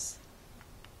was.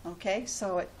 Okay,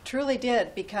 so it truly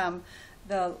did become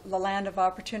the land of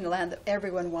opportunity, the land that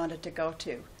everyone wanted to go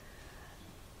to.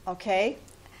 Okay,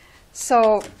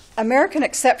 so American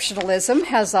exceptionalism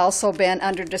has also been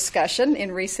under discussion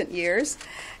in recent years,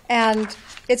 and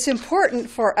it's important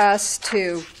for us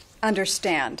to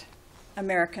understand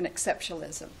American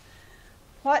exceptionalism.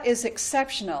 What is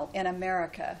exceptional in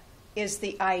America is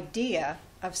the idea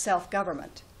of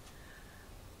self-government.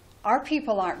 Our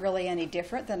people aren't really any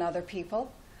different than other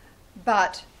people,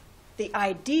 but the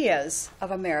ideas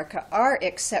of America are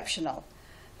exceptional.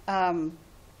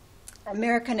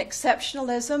 American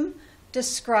exceptionalism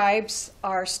describes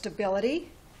our stability,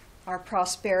 our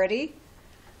prosperity,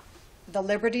 the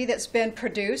liberty that's been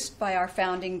produced by our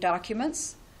founding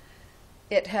documents.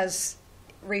 It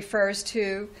refers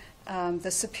to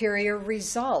the superior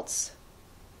results,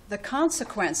 the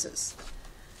consequences.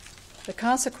 The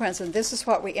consequence, and this is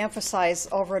what we emphasize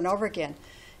over and over again.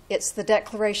 It's the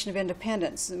Declaration of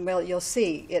Independence, and well, you'll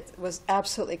see it was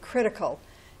absolutely critical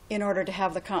in order to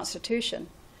have the Constitution.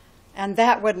 And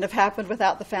that wouldn't have happened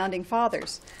without the Founding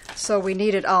Fathers. So we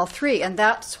needed all three, and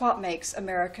that's what makes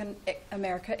America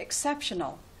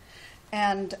exceptional.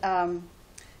 And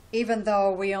even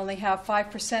though we only have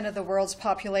 5% of the world's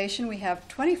population, we have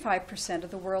 25%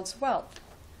 of the world's wealth.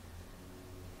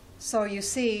 So you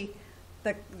see,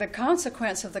 the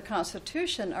consequence of the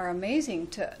Constitution are amazing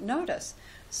to notice.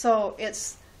 So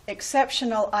it's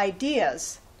exceptional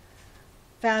ideas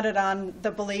founded on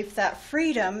the belief that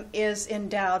freedom is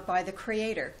endowed by the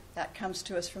Creator. That comes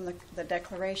to us from the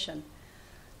Declaration.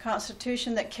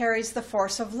 Constitution that carries the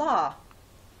force of law.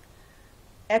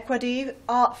 Equity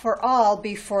for all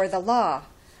before the law.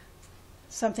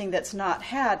 Something that's not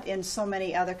had in so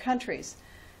many other countries.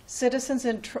 Citizens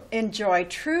enjoy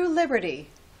true liberty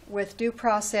with due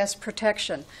process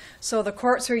protection. So the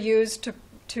courts are used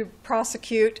to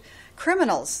prosecute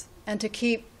criminals and to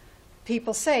keep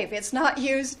people safe. It's not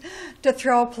used to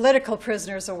throw political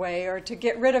prisoners away or to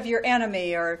get rid of your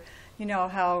enemy, or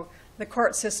how the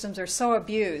court systems are so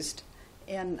abused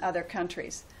in other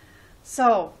countries.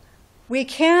 So we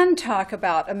can talk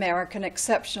about American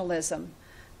exceptionalism,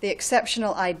 the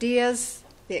exceptional ideas,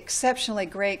 the exceptionally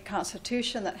great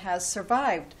Constitution that has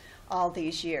survived all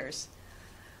these years.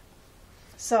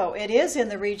 So it is in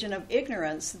the region of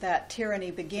ignorance that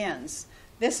tyranny begins.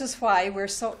 This is why we're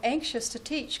so anxious to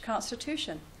teach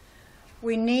Constitution.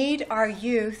 We need our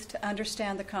youth to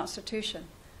understand the Constitution.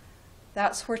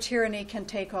 That's where tyranny can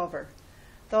take over.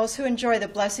 Those who enjoy the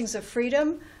blessings of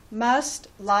freedom must,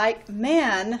 like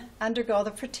men, undergo the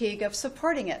fatigue of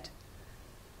supporting it.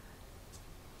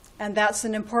 And that's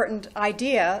an important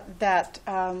idea that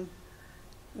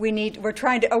we're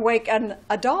trying to awaken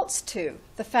adults to,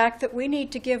 the fact that we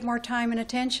need to give more time and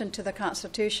attention to the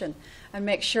Constitution and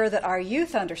make sure that our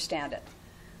youth understand it.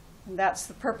 And that's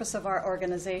the purpose of our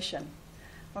organization.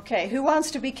 Okay, who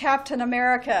wants to be Captain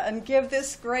America and give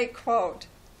this great quote?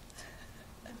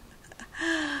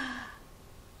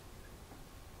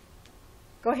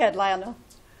 Go ahead, Lionel.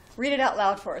 Read it out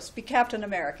loud for us. Be Captain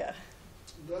America.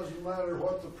 It doesn't matter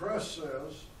what the press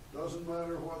says. Doesn't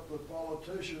matter what the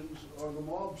politicians or the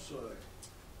mob say.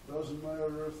 Doesn't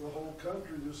matter if the whole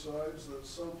country decides that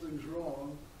something's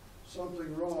wrong.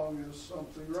 Something wrong is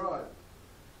something right.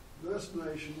 This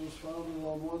nation was founded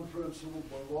on one principle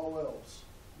above all else,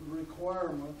 the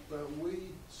requirement that we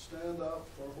stand up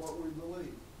for what we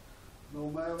believe, no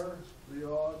matter the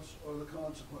odds or the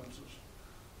consequences.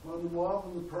 When the mob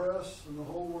and the press and the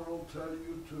whole world tell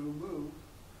you to move,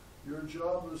 your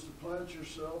job is to plant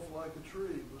yourself like a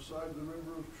tree beside the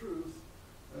river of truth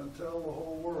and tell the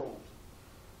whole world.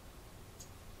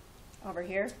 Over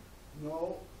here?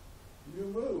 No, you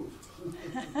move.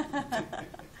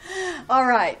 All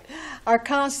right. Our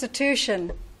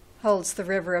Constitution holds the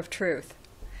river of truth.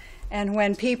 And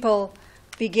when people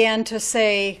begin to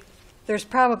say there's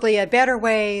probably a better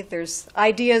way, there's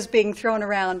ideas being thrown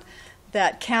around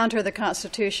that counter the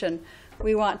Constitution,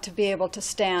 we want to be able to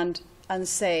stand and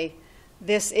say,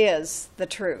 this is the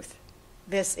truth.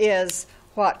 This is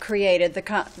what created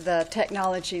the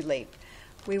technology leap.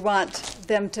 We want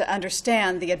them to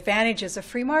understand the advantages of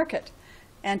free market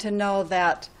and to know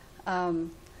that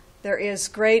there is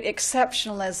great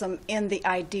exceptionalism in the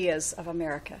ideas of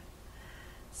America.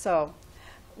 So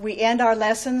we end our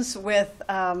lessons with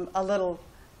a little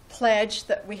pledge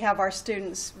that we have our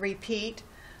students repeat.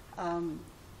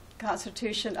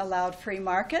 Constitution allowed free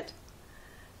market.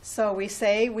 So we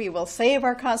say we will save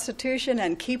our Constitution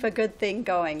and keep a good thing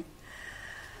going.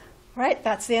 All right,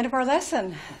 that's the end of our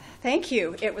lesson. Thank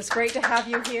you. It was great to have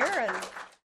you here. And